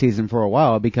riot season for a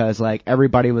while, because like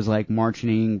everybody was like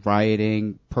marching,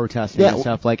 rioting, protesting and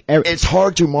stuff. Like it's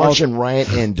hard to march and riot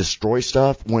and destroy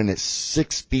stuff when it's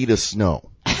 6 feet of snow.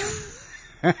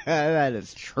 That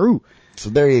is true. So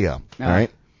there you go. All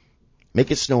right,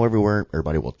 make it snow everywhere.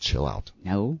 Everybody will chill out.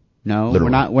 No,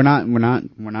 Literally. we're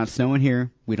not snowing here.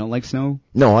 We don't like snow.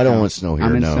 No, I don't want snow here.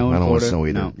 I'm in No, snow in I don't want Florida. snow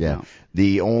either. No, Yeah. no.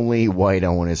 The only white I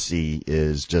want to see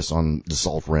is just on the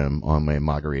salt rim on my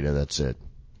margarita. That's it.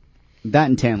 That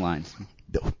and tan lines.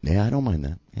 Yeah, I don't mind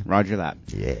that. Yeah. Roger that.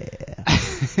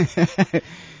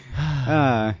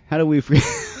 Yeah. How do we?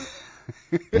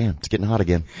 Damn, it's getting hot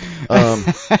again.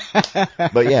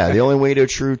 But yeah, the only way to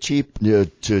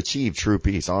achieve true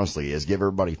peace, honestly, is give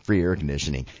everybody free air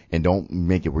conditioning and don't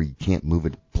make it where you can't move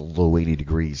it below 80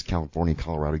 degrees. California,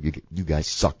 Colorado, you guys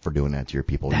suck for doing that to your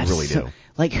people. You really do.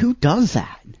 Like, who does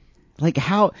that? Like,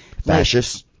 how?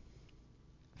 Fascists,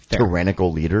 Fair.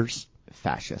 tyrannical leaders.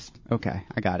 Fascist. Okay,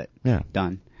 I got it. Yeah.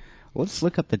 Done. Let's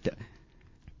look up the.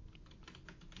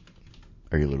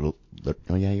 Are you little?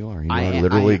 Oh yeah, you are. You are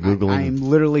literally Googling. I'm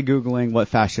literally Googling what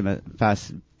fascism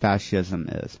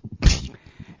is.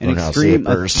 An Learn how to say it extreme.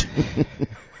 first.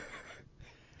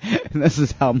 This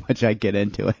is how much I get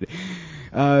into it.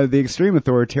 The extreme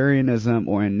authoritarianism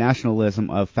or nationalism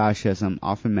of fascism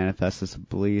often manifests as a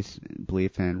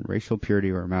belief in racial purity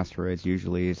or masquerades,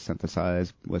 usually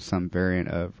synthesized with some variant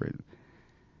of.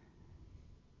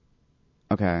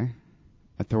 Okay.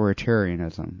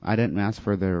 Authoritarianism. I didn't ask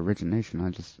for the origination. I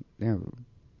just yeah.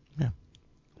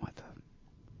 What the?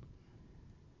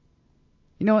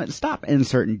 You know what? Stop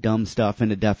inserting dumb stuff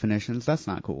into definitions. That's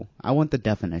not cool. I want the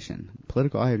definition.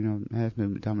 Political has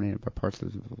been dominated by parts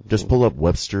of. Just pull up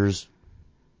Webster's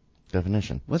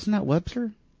definition. Wasn't that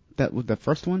Webster? That was the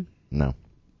first one. No.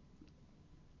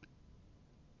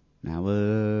 That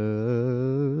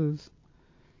was.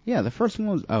 Yeah, the first one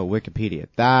was Wikipedia.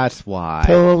 That's why.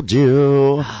 Told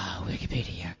you.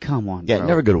 Wikipedia. Come on, Yeah, bro.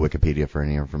 never go to Wikipedia for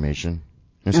any information,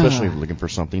 especially if you're looking for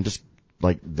something just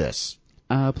like this.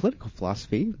 Political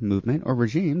philosophy, movement, or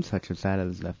regime, such as that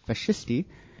of the fascisti,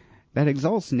 that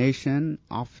exalts nation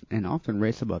and often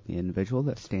race above the individual,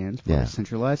 that stands for a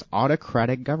centralized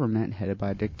autocratic government headed by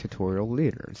a dictatorial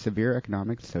leader, severe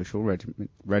economic social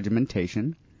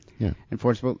regimentation,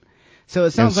 enforceable. So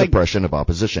it sounds and like suppression of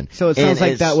opposition. So it sounds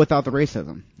like that without the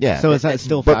racism. Yeah. So is that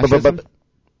still fascism? But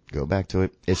go back to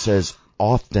it. It says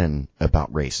often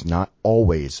about race, not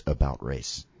always about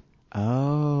race.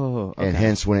 Oh. Okay. And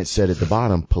hence when it said at the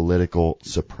bottom, political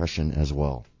suppression as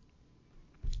well.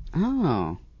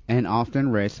 Oh. And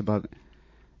often race above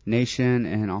nation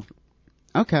and often.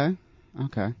 Okay.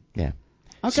 Yeah. Okay.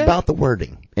 It's about the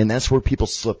wording. And that's where people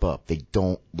slip up. They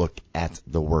don't look at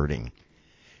the wording.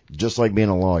 Just like being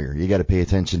a lawyer, you got to pay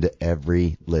attention to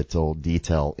every little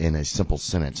detail in a simple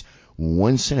sentence.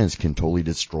 One sentence can totally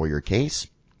destroy your case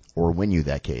or win you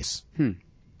that case.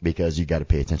 Because you got to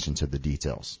pay attention to the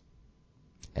details.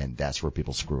 And that's where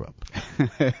people screw up.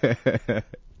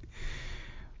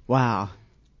 Wow.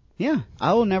 Yeah,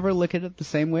 I will never look at it the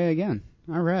same way again.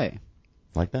 All right.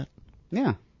 Like that?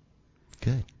 Yeah.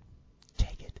 Good.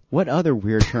 Take it. What other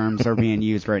weird terms are being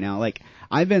used right now? Like,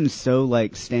 I've been so,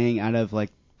 like, staying out of,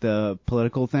 like, the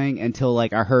political thing until,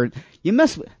 like, I heard,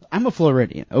 I'm a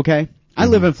Floridian, okay? I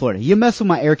live in Florida. You mess with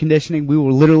my air conditioning, we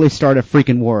will literally start a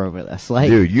freaking war over this. Like,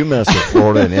 dude, you mess with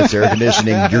Florida and its air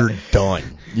conditioning, you're done.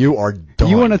 You are done.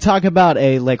 You want to talk about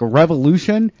a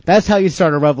revolution? That's how you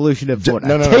start a revolution in Florida.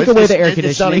 No, Take away the air conditioning.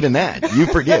 It's not even that. You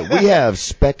forget. We have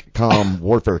SpecCom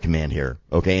Warfare Command here,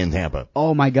 okay, in Tampa.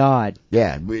 Oh my God.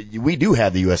 Yeah, we do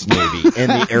have the U.S. Navy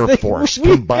and the Air Force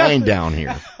combined down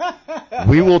here.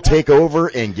 We will take over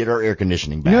and get our air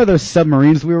conditioning back. You know those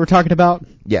submarines we were talking about?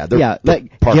 Yeah, they're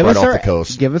like parked give right us off the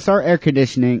coast. Give us our air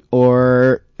conditioning,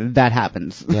 or that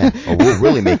happens. Yeah, we'll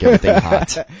really make everything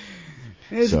hot.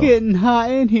 It's getting hot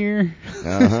in here.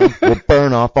 We'll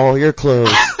burn off all your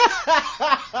clothes.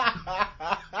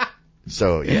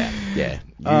 So yeah.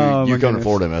 You come to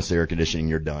Florida, mess the air conditioning,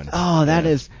 you're done. Oh, that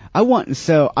is. I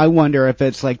wonder if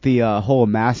it's like the whole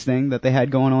mask thing that they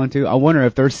had going on too. I wonder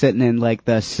if they're sitting in like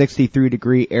the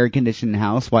 63-degree air conditioned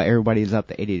house while everybody's up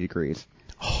to 80 degrees.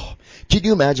 Oh, can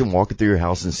you imagine walking through your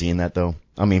house and seeing that though?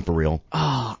 I mean, for real.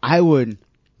 Oh, I would.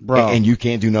 Bro. And you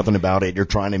can't do nothing about it. You're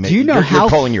trying to make. Do you know you're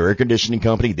calling your air conditioning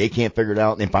company. They can't figure it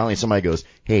out. And then finally somebody goes,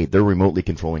 "Hey, they're remotely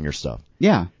controlling your stuff."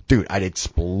 Yeah. Dude, I'd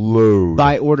explode.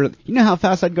 By order. You know how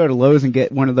fast I'd go to Lowe's and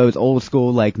get one of those old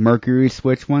school like Mercury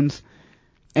switch ones?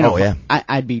 And yeah.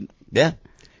 I'd be. Yeah.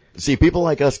 See, people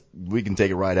like us, we can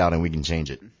take it right out and we can change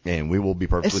it, and we will be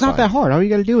perfectly fine. It's not that hard. All you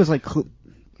got to do is like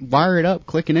wire it up,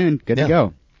 click it in, good to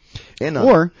go. And,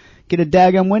 or get a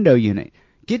daggum window unit.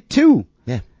 Get 2.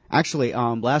 Yeah. Actually,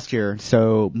 last year,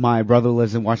 so my brother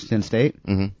lives in Washington State,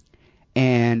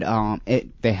 and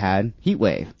they had heat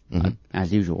wave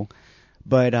as usual,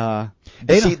 but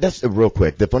that's real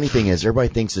quick. The funny thing is, everybody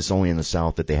thinks it's only in the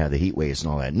South that they have the heat waves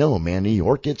and all that. No, man, New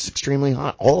York gets extremely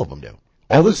hot. All of them do.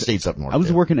 All the states up north. I was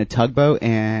do. working a tugboat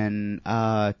in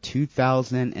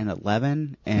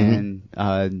 2011, and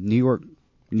New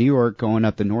York going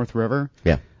up the North River.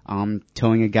 Yeah.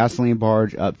 Towing a gasoline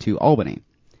barge up to Albany.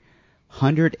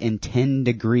 110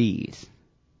 degrees.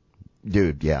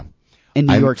 Dude, yeah. In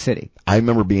New York City. I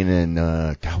remember being in,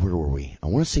 God, where were we? I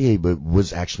want to say it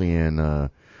was actually in,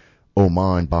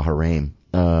 Oman, Bahrain,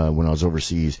 when I was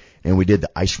overseas. And we did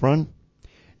the ice run.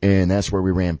 And that's where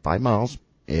we ran 5 miles.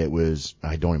 It was,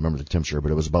 I don't remember the temperature,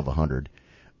 but it was above 100.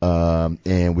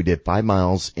 And we did 5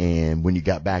 miles. And when you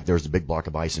got back, there was a big block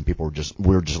of ice and we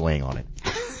were just laying on it.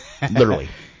 Literally.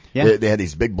 Yeah. They had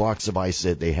these big blocks of ice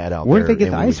that they had out Where there. did they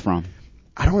get the ice from?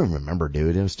 I don't even remember,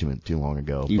 dude. It was too long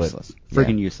ago. Useless. But,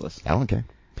 Freaking useless. I don't care.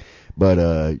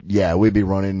 But, yeah, we'd be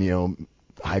running,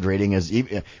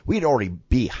 hydrating we'd already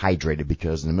be hydrated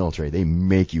because in the military they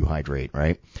make you hydrate,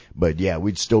 right? But yeah,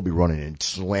 we'd still be running and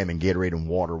slamming Gatorade and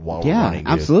water while we're running.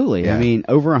 Yeah, absolutely. Yeah. I mean,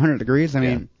 over 100 degrees. I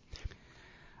mean,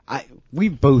 we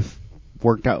both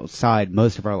worked outside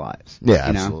most of our lives. Yeah,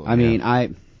 you know? absolutely. I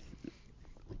mean,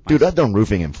 Dude, I've done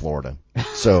roofing in Florida.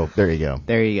 So there you go.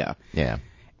 There you go. Yeah.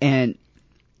 And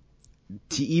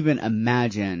to even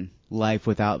imagine life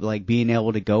without like being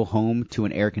able to go home to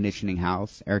an air conditioned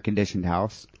house.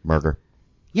 Murder.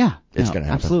 Yeah. It's gonna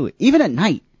happen. Absolutely. Even at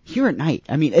night. Here at night.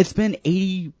 I mean, it's been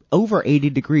over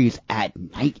 80 degrees at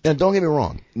night. Now, don't get me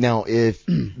wrong. Now,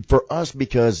 for us,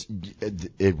 because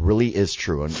it really is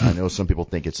true, and I know some people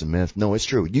think it's a myth. No, it's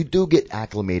true. You do get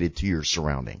acclimated to your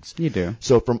surroundings. You do.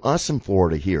 So from us in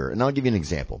Florida here, and I'll give you an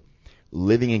example.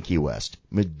 Living in Key West,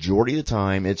 majority of the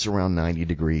time, it's around 90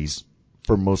 degrees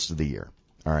for most of the year.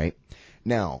 All right.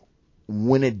 Now,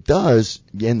 when it does,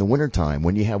 in the wintertime,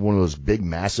 when you have one of those big,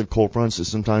 massive cold fronts that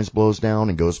sometimes blows down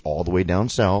and goes all the way down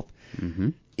south,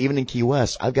 even in Key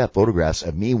West, I've got photographs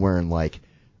of me wearing like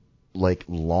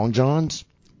long johns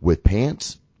with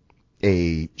pants,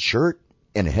 a shirt,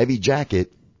 and a heavy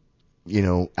jacket,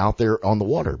 out there on the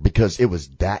water because it was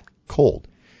that cold.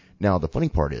 Now, the funny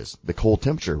part is the cold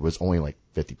temperature was only like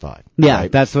 55. Yeah,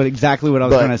 right? that's exactly what I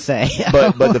was going to say.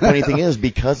 but the funny thing is,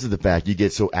 because of the fact you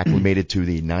get so acclimated to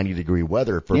the 90-degree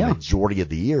weather for the majority of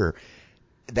the year,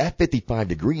 that 55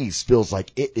 degrees feels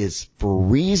like it is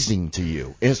freezing to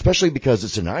you. And especially because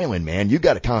it's an island, man. You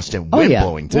got a constant wind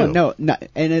blowing too. Well, no,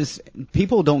 and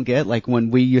people don't get, like when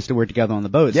we used to work together on the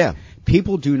boats. Yeah.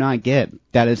 People do not get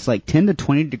that it's like 10 to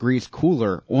 20 degrees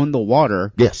cooler on the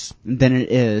water. Yes. Than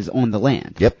it is on the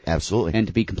land. Yep, absolutely. And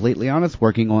to be completely honest,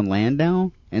 working on land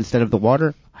now instead of the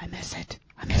water, I miss it.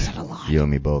 I miss it a lot. You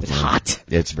and me both. It's man. hot.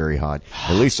 It's very hot.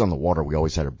 At least on the water, we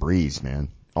always had a breeze, man.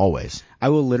 Always. I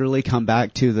will literally come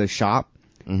back to the shop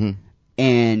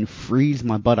and freeze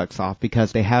my buttocks off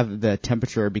because they have the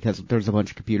temperature because there's a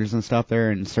bunch of computers and stuff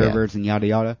there and servers and yada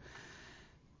yada.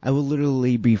 I will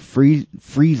literally be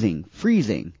freezing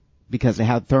because they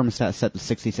have thermostat set to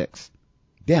 66.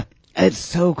 Yeah. It's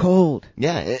so cold.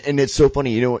 Yeah, and it's so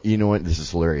funny. You know what? This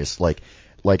is hilarious. Like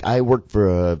I worked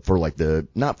for like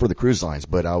not for the cruise lines,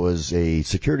 but I was a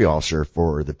security officer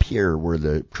for the pier where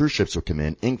the cruise ships would come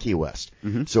in Key West.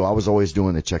 So I was always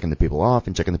doing the checking the people off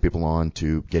and checking the people on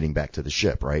to getting back to the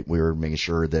ship, right? We were making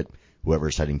sure that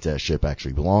whoever's heading to that ship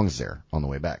actually belongs there on the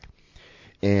way back.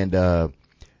 And,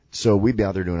 so we'd be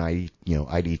out there doing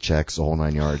ID checks, the whole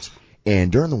 9 yards.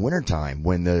 And during the wintertime,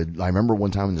 I remember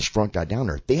one time when this front got down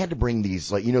there, they had to bring these,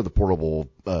 the portable,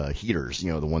 heaters,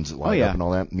 the ones that light up and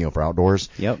all that, for outdoors.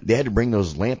 Yep. They had to bring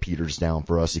those lamp heaters down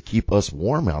for us to keep us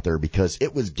warm out there because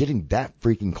it was getting that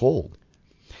freaking cold.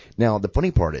 Now, the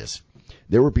funny part is,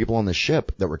 there were people on the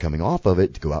ship that were coming off of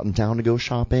it to go out in town to go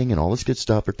shopping and all this good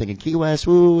stuff. They're thinking, Key West,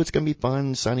 ooh, it's going to be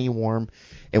fun, sunny, warm.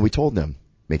 And we told them,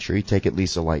 make sure you take at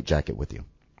least a light jacket with you.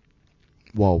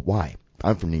 Well, why?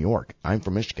 I'm from New York. I'm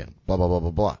from Michigan. Blah, blah, blah,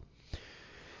 blah, blah.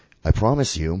 I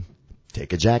promise you,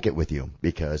 take a jacket with you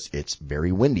because it's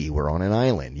very windy. We're on an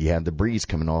island. You have the breeze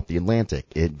coming off the Atlantic.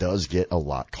 It does get a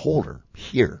lot colder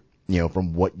here,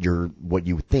 from what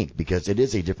you think because it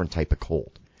is a different type of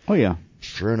cold. Oh, yeah.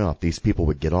 Sure enough, these people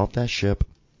would get off that ship,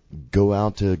 go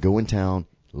in town.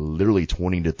 Literally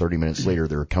 20 to 30 minutes later,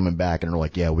 they're coming back and they're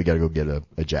like, yeah, we got to go get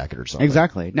a jacket or something.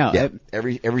 Exactly. No. Yeah,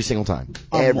 every single time.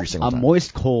 Every single time. A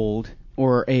moist cold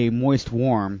or a moist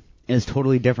warm is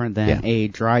totally different than a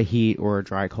dry heat or a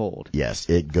dry cold. Yes,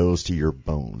 it goes to your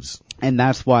bones. And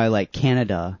that's why,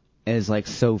 Canada is,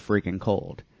 so freaking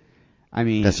cold. I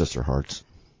mean, That's just their hearts.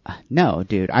 no,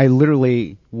 dude. I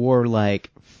literally wore like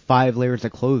 5 layers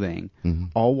of clothing, Mm-hmm.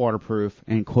 all waterproof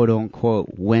and quote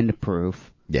unquote windproof.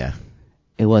 Yeah.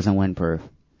 It wasn't windproof.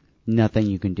 Nothing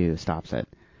you can do stops it.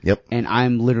 Yep. And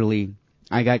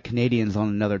I got Canadians on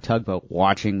another tugboat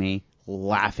watching me,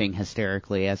 laughing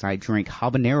hysterically as I drink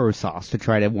habanero sauce to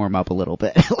try to warm up a little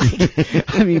bit.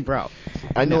 Like, I mean, bro.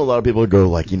 I know a lot of people go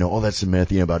like, oh, that's a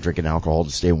myth, about drinking alcohol to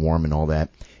stay warm and all that.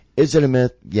 Is it a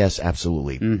myth? Yes,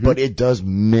 absolutely. Mm-hmm. But it does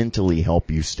mentally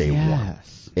help you stay warm.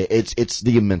 Yes. It's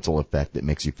the mental effect that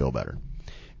makes you feel better.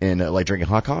 And like drinking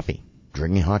hot coffee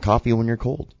when you're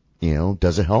cold,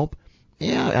 does it help?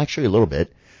 Yeah, actually a little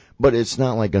bit. But it's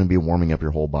not like going to be warming up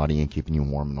your whole body and keeping you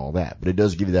warm and all that. But it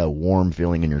does give you that warm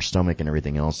feeling in your stomach and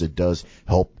everything else. It does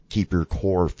help keep your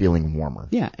core feeling warmer.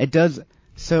 Yeah, it does.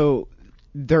 So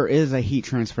there is a heat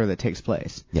transfer that takes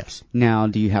place. Yes. Now,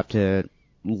 do you have to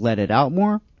let it out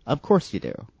more? Of course you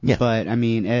do. Yeah. But I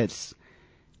mean, it's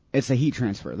a heat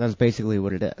transfer. That's basically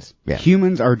what it is. Yeah.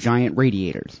 Humans are giant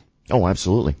radiators. Oh,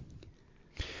 absolutely.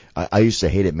 I used to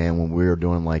hate it, man, when we were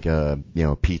doing like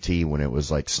PT when it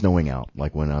was like snowing out,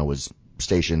 like when I was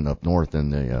stationed up north in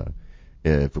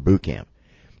the for boot camp,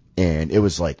 and it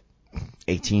was like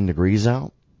 18 degrees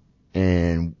out,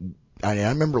 and I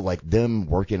remember like them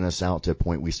working us out to a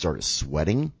point we started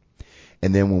sweating,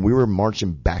 and then when we were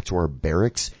marching back to our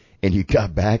barracks, and you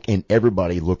got back and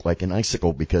everybody looked like an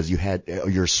icicle because you had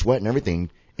your sweat and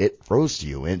everything, it froze to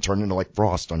you and it turned into like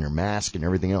frost on your mask and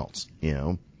everything else,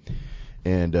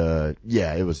 And,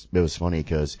 it was funny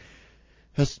because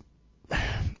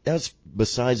that's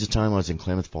besides the time I was in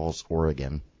Klamath Falls,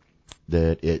 Oregon,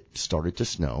 that it started to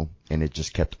snow and it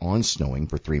just kept on snowing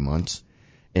for 3 months.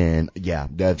 And yeah,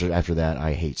 after that,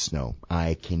 I hate snow.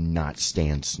 I cannot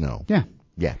stand snow. Yeah.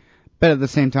 Yeah. But at the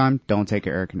same time, don't take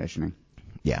your air conditioning.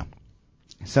 Yeah.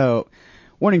 So,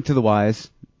 warning to the wise,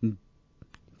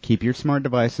 keep your smart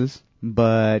devices,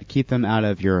 but keep them out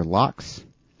of your locks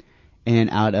and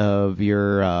out of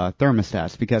your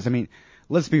thermostats. Because, I mean,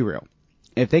 let's be real.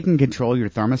 If they can control your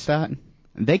thermostat,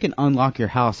 they can unlock your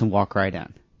house and walk right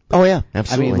in. Oh, yeah.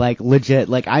 Absolutely. I mean, like, legit.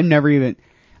 Like,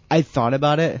 I thought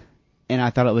about it, and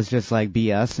I thought it was just, like,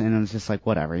 BS, and it was just like,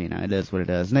 whatever, it is what it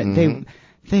is. And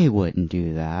they wouldn't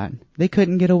do that. They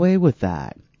couldn't get away with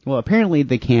that. Well, apparently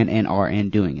they can and are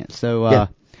and doing it. So, Yeah.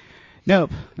 Nope.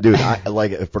 Dude, I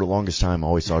like for the longest time I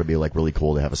always thought it'd be like really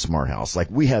cool to have a smart house. Like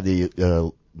we have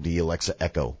the Alexa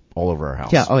Echo all over our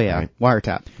house. Yeah, oh yeah. Right?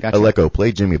 Wiretap. Gotcha. Alexa,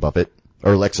 play Jimmy Buffett.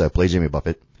 Or Alexa, play Jimmy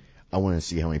Buffett. I want to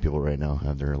see how many people right now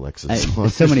have their Alexas.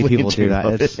 So many people do Jimmy that.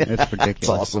 Buffett. It's ridiculous. It's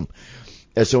awesome.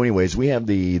 So anyways, we have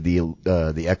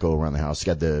the Echo around the house. It's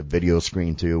got the video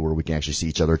screen too where we can actually see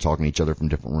each other, talking to each other from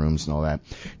different rooms and all that.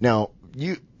 Now,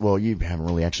 you haven't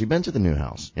really actually been to the new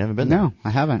house. You haven't been there? No, I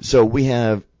haven't. So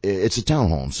it's a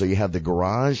townhome. So you have the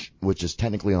garage, which is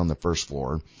technically on the first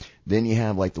floor. Then you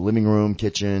have like the living room,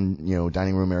 kitchen,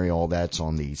 dining room area, all that's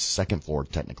on the second floor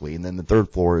technically. And then the third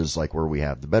floor is like where we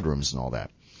have the bedrooms and all that.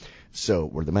 So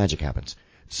where the magic happens.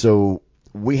 So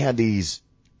we had these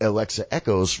Alexa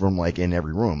Echoes from like in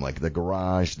every room, like the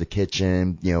garage, the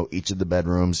kitchen, each of the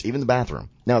bedrooms, even the bathroom.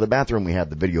 Now the bathroom, we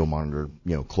have the video monitor,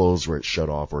 closed where it's shut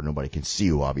off where nobody can see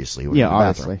you, obviously. Yeah,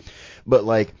 obviously. But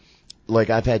like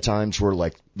I've had times where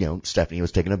like, Stephanie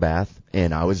was taking a bath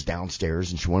and I was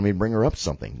downstairs and she wanted me to bring her up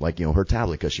something, like, her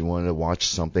tablet because she wanted to watch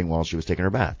something while she was taking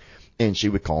her bath. And she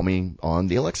would call me on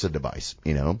the Alexa device,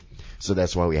 So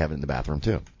that's why we have it in the bathroom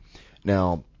too.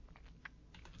 Now,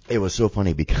 it was so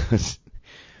funny because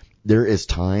there is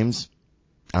times,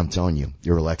 I'm telling you,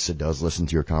 your Alexa does listen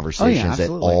to your conversations at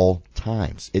all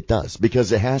times. It does.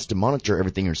 Because it has to monitor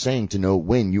everything you're saying to know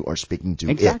when you are speaking to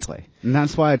it. Exactly. And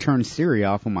that's why I turn Siri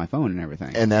off on my phone and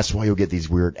everything. And that's why you'll get these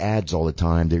weird ads all the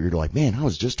time that you're like, man, I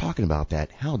was just talking about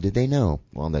that. How did they know?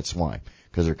 Well, that's why.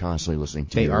 Because they're constantly listening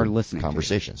to your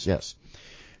conversations. Yes.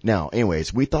 Now,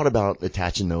 anyways, we thought about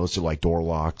attaching those to like door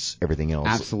locks, everything else.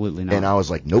 Absolutely not. And I was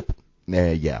like, nope.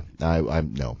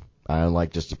 No. I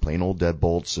like just the plain old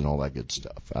deadbolts and all that good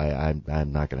stuff. I'm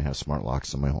not going to have smart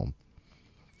locks in my home.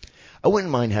 I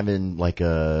wouldn't mind having like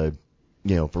for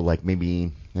like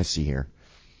maybe, let's see here,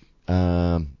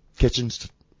 kitchen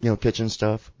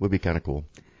stuff would be kind of cool.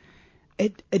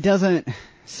 It doesn't,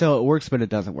 so it works, but it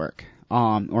doesn't work.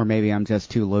 Or maybe I'm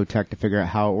just too low tech to figure out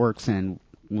how it works and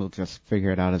we'll just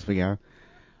figure it out as we go.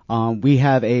 We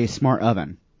have a smart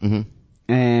oven. Mm-hmm.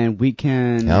 And we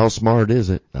can... How smart is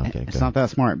it? Okay, it's not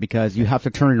that smart because you have to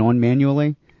turn it on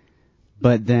manually,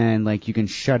 but then like you can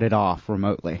shut it off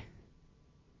remotely,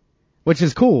 which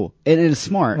is cool. It is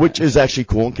smart. Which is actually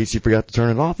cool in case you forgot to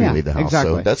turn it off and leave the house.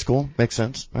 Exactly. So that's cool. Makes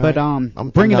sense. All but right. I'm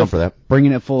down for that.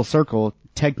 Bringing it full circle,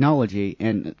 technology,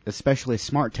 and especially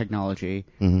smart technology,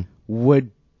 Mm-hmm.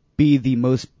 would be the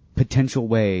most potential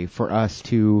way for us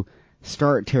to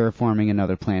start terraforming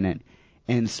another planet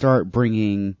and start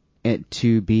bringing it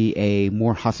to be a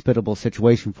more hospitable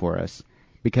situation for us.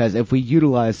 Because if we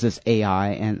utilize this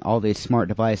AI and all these smart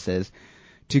devices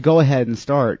to go ahead and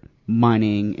start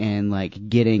mining and like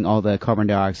getting all the carbon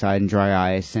dioxide and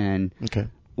dry ice and Okay.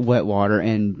 wet water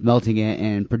and melting it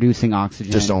and producing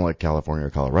oxygen. Just don't let California or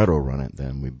Colorado run it,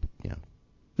 then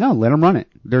No, let them run it.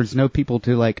 There's no people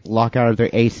to like lock out of their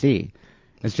AC.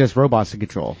 It's just robots to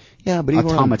control. Yeah, but even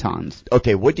automatons.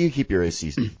 Okay, what do you keep your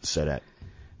AC set at?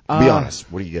 Be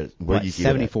honest. What do you get? What do you keep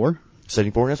 74? it at?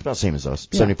 74? That's about the same as us.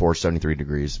 Yeah. 74, 73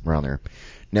 degrees, around there.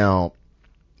 Now,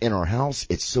 in our house,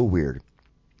 it's so weird.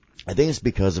 I think it's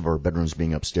because of our bedrooms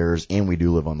being upstairs, and we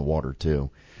do live on the water, too.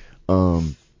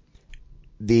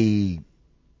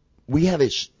 We have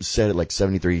it set at like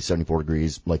 73, 74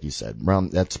 degrees, like you said.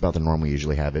 That's about the norm we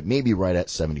usually have it. Maybe right at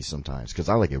 70 sometimes, because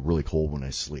I like it really cold when I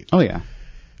sleep. Oh, yeah.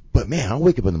 But man, I'll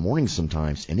wake up in the morning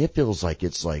sometimes, and it feels like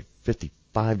it's like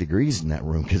 55 degrees in that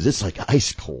room, because it's like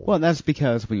ice cold. Well, that's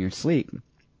because when you're asleep,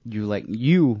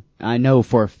 I know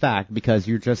for a fact, because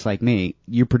you're just like me,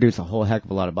 you produce a whole heck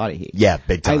of a lot of body heat. Yeah,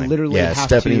 big time. I literally have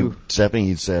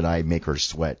Stephanie said I make her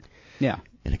sweat. Yeah.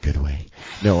 In a good way.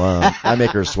 No, I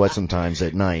make her sweat sometimes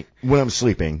at night when I'm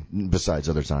sleeping, besides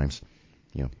other times,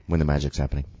 when the magic's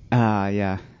happening.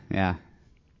 Yeah.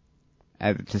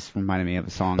 It just reminded me of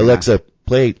a song. Alexa,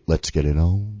 play Let's Get It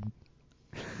On.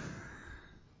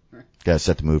 Gotta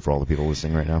set the mood for all the people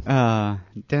listening right now.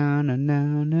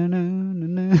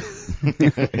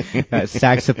 That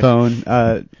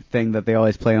saxophone thing that they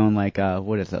always play on, like,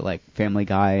 what is it, like Family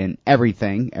Guy and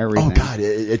everything. Oh, God,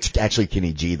 it's actually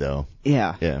Kenny G, though.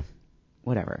 Yeah. Yeah.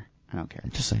 Whatever. I don't care.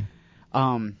 I'm just saying.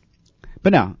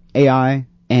 But no, AI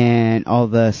and all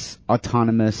this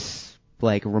autonomous,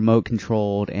 like,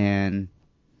 remote-controlled and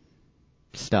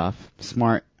stuff,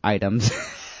 smart items.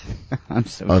 I'm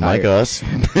so Unlike tired. us.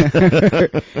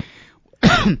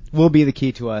 Will be the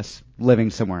key to us living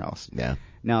somewhere else. Yeah.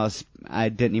 Now, I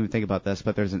didn't even think about this,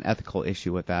 but there's an ethical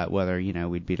issue with that, whether,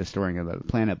 we'd be destroying another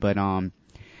planet. But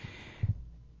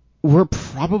we're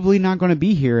probably not going to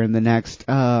be here in the next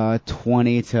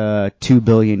 20 to 2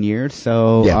 billion years.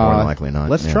 So yeah, more than likely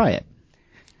not. Let's try it.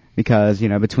 Because,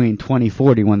 between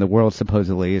 2040, when the world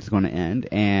supposedly is going to end,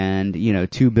 and,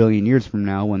 2 billion years from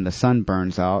now, when the sun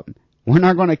burns out, we're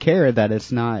not going to care that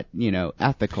it's not,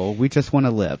 ethical. We just want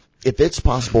to live. If it's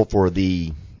possible for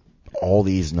all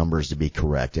these numbers to be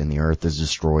correct and the Earth is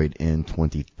destroyed in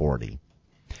 2040,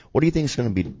 what do you think is going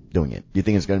to be doing it? Do you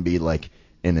think it's going to be like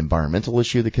an environmental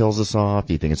issue that kills us off?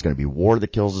 Do you think it's going to be war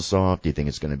that kills us off? Do you think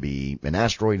it's going to be an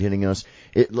asteroid hitting us?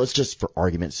 Let's just, for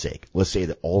argument's sake, let's say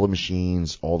that all the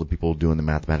machines, all the people doing the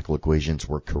mathematical equations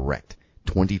were correct.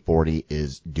 2040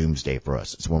 is doomsday for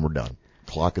us. It's when we're done.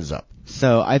 Clock is up.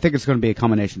 So I think it's going to be a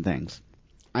combination of things.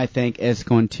 I think it's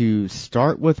going to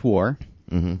start with war,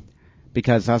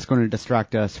 because that's going to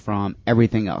distract us from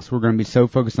everything else. We're going to be so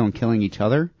focused on killing each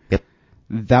other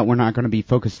that we're not going to be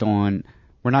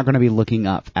we're not going to be looking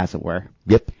up, as it were.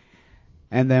 Yep.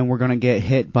 And then we're going to get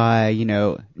hit by,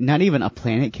 not even a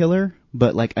planet killer,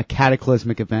 but like a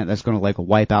cataclysmic event that's going to like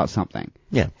wipe out something.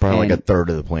 Yeah, probably like a third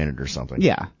of the planet or something.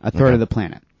 Yeah, a third of the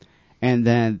planet. And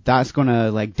then that's going to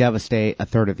like devastate a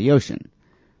third of the ocean,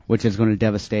 which is going to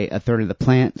devastate a third of the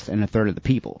plants and a third of the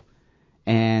people.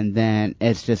 And then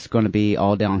it's just going to be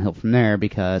all downhill from there,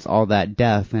 because all that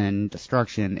death and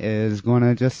destruction is going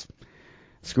to just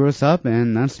screw us up,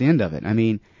 and that's the end of it. I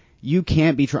mean, you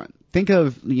can't be think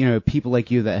of, people like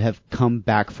you that have come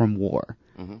back from war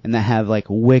and that have like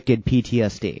wicked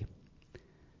PTSD.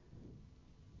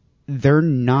 They're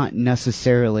not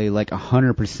necessarily like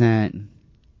 100%.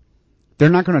 They're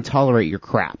not going to tolerate your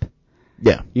crap.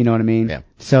 Yeah. You know what I mean? Yeah.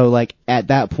 So, like, at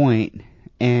that point,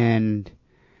 and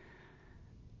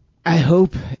I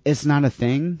hope it's not a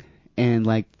thing in,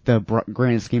 like, the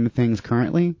grand scheme of things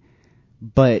currently,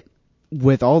 but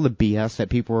with all the BS that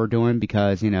people are doing,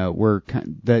 because,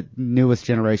 the newest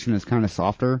generation is kind of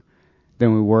softer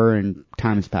than we were in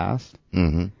times past,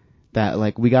 that,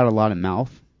 like, we got a lot of mouth,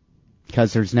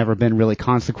 because there's never been really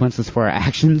consequences for our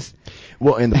actions.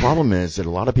 Well, and the problem is that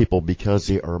a lot of people, because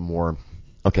they are more...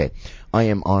 Okay,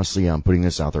 I'm putting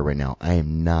this out there right now. I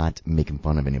am not making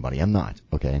fun of anybody. I'm not,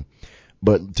 okay?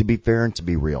 But to be fair and to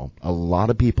be real, a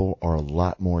lot of people are a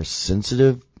lot more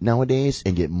sensitive nowadays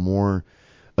and get more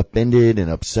offended and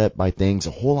upset by things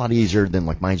a whole lot easier than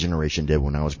like my generation did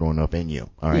when I was growing up, and you,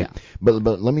 all right? Yeah.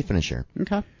 But let me finish here.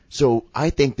 Okay. So I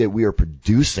think that we are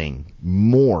producing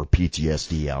more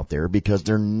PTSD out there because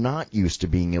they're not used to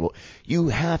being able, you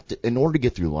have to, in order to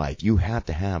get through life, you have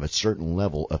to have a certain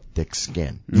level of thick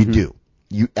skin. You do.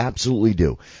 You absolutely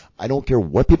do. I don't care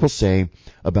what people say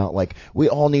about like, we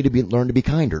all need to learn to be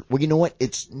kinder. Well, you know what?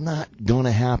 It's not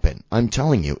gonna happen. I'm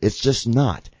telling you, it's just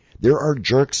not. There are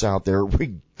jerks out there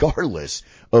regardless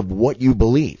of what you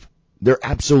believe. There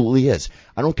absolutely is.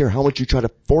 I don't care how much you try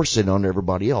to force it on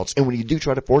everybody else. And when you do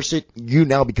try to force it, you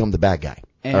now become the bad guy.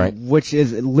 And all right? which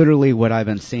is literally what I've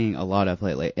been seeing a lot of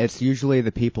lately. It's usually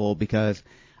the people, because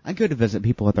I go to visit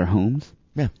people at their homes.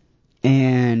 Yeah.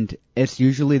 And it's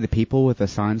usually the people with the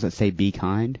signs that say "Be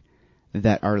kind"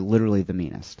 that are literally the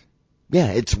meanest.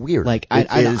 Yeah, it's weird. Like I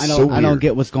don't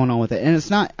get what's going on with it, and it's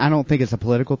not. I don't think it's a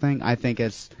political thing. I think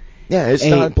it's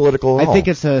not political at all. I think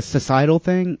it's a societal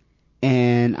thing,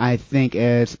 and I think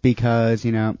it's because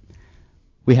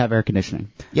we have air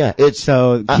conditioning. Yeah, it's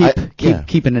so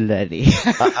keeping it Eddie.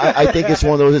 I think it's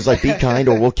one of those. It's like, be kind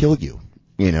or we'll kill you.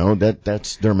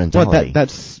 That's their mentality.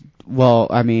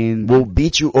 I mean, we'll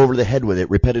beat you over the head with it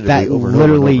repetitively that over and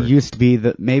literally over. used to be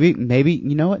maybe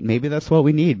you know what? Maybe that's what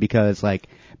we need, because like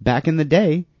back in the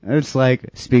day, it's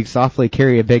like speak softly,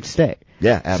 carry a big stick.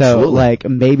 Yeah, absolutely. So like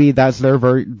maybe that's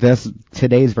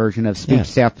today's version of speak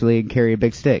softly and carry a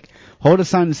big stick. Hold a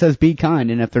sign that says "Be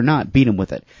kind," and if they're not, beat them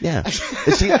with it. Yeah.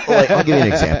 See, like, I'll give you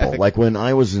an example. Like when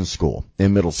I was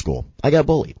in middle school, I got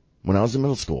bullied. When I was in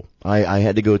middle school, I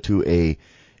had to go to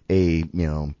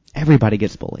everybody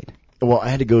gets bullied. Well, I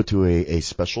had to go to a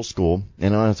special school,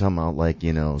 and I'm not talking about like,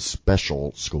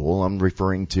 special school. I'm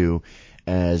referring to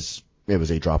as it was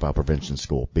a dropout prevention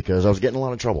school, because I was getting a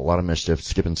lot of trouble, a lot of mischief,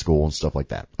 skipping school and stuff like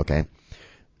that. Okay.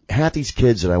 Half these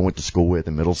kids that I went to school with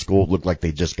in middle school looked like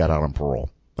they just got out on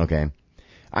parole. Okay.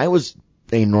 I was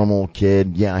a normal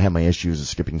kid. Yeah, I had my issues of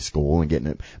skipping school and getting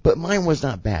it, but mine was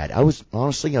not bad. I was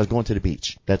going to the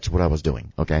beach. That's what I was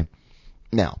doing. Okay.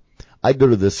 Now, I go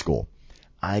to this school.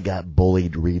 I got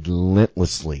bullied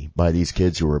relentlessly by these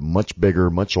kids who were much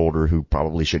bigger, much older, who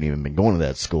probably shouldn't even been going to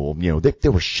that school. They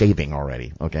were shaving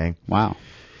already, okay? Wow.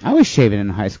 I was shaving in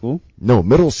high school. No,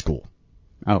 middle school.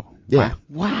 Oh. Yeah.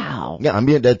 Wow. Yeah, I'm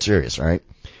being dead serious, all right?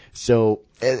 So,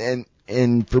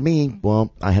 and for me,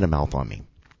 well, I had a mouth on me.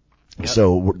 Yep.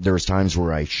 So there was times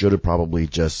where I should have probably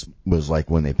just was like,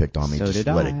 when they picked on me, just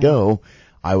let it go.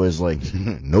 I was like,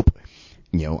 nope.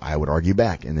 I would argue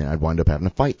back, and then I'd wind up having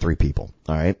to fight 3 people,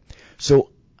 all right? So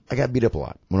I got beat up a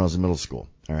lot when I was in middle school,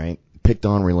 all right? Picked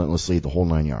on relentlessly, the whole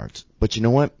 9 yards. But you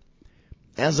know what?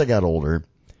 As I got older,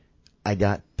 I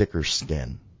got thicker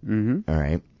skin, all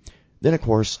right? Then, of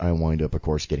course, I wind up,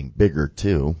 getting bigger,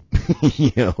 too.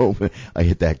 I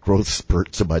hit that growth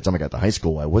spurt, so by the time I got to high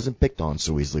school, I wasn't picked on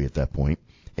so easily at that point.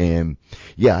 And,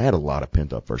 yeah, I had a lot of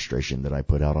pent-up frustration that I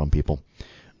put out on people.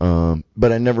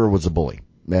 But I never was a bully.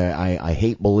 I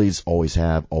hate bullies, always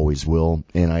have, always will,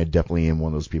 and I definitely am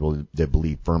one of those people that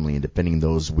believe firmly in defending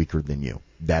those weaker than you.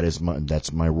 That's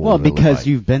my rule. Well, because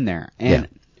you've been there, and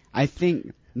I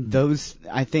think those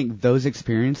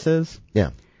experiences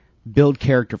build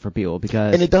character for people,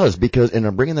 because and it does, and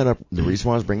I'm bringing that up. The reason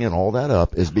why I was bringing all that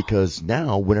up is because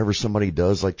now, whenever somebody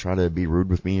does like try to be rude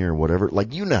with me or whatever,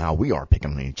 like how we are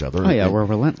picking on each other. Oh yeah, we're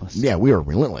relentless. Yeah, we are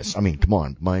relentless. I mean, come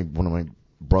on, one of my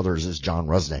brothers is John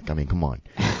Rusnick. I mean, come on.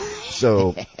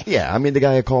 So, yeah, I mean, the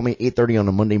guy who called me 8:30 on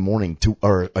a Monday morning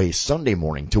or a Sunday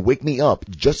morning to wake me up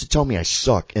just to tell me I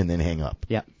suck and then hang up.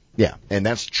 Yep. Yeah, and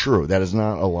that's true. That is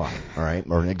not a lie, all right,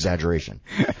 or an exaggeration.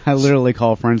 I literally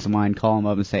call friends of mine, call them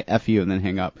up and say F you, and then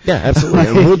hang up. Yeah, absolutely.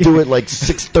 And we'll do it like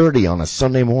 6:30 on a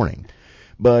Sunday morning.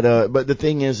 But the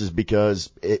thing is because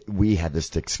we had this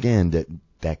thick skin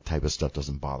that type of stuff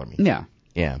doesn't bother me. Yeah.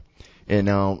 Yeah. And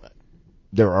now,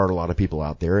 there are a lot of people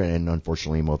out there, and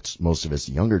unfortunately most of it's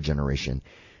the younger generation,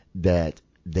 that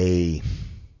they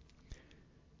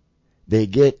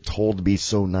get told to be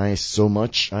so nice so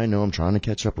much. I know I'm trying to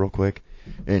catch up real quick,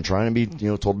 and trying to be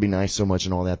told to be nice so much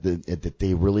and all that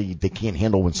they can't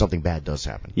handle when something bad does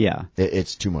happen. Yeah.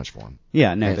 It's too much for them.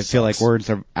 Yeah, no, they feel like words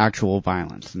are actual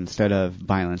violence instead of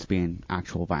violence being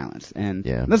actual violence. And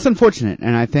that's unfortunate.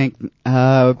 And I think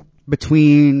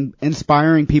between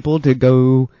inspiring people to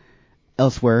go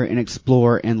elsewhere and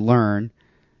explore and learn,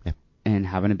 and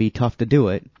having to be tough to do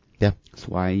it. Yeah. That's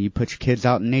why you put your kids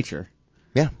out in nature.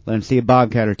 Yeah. Let them see a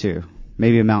bobcat or 2.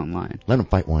 Maybe a mountain lion. Let them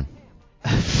fight one.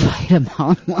 Fight a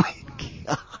mountain lion?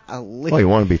 Well, you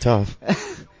want to be tough.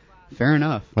 Fair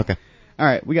enough. Okay. All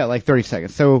right, we got like 30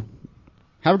 seconds. So,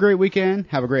 have a great weekend.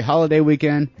 Have a great holiday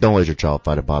weekend. Don't let your child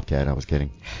fight a bobcat. I was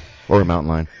kidding. Or a mountain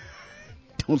lion.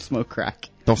 Don't smoke crack.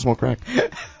 Don't smoke crack.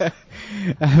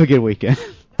 Have a good weekend.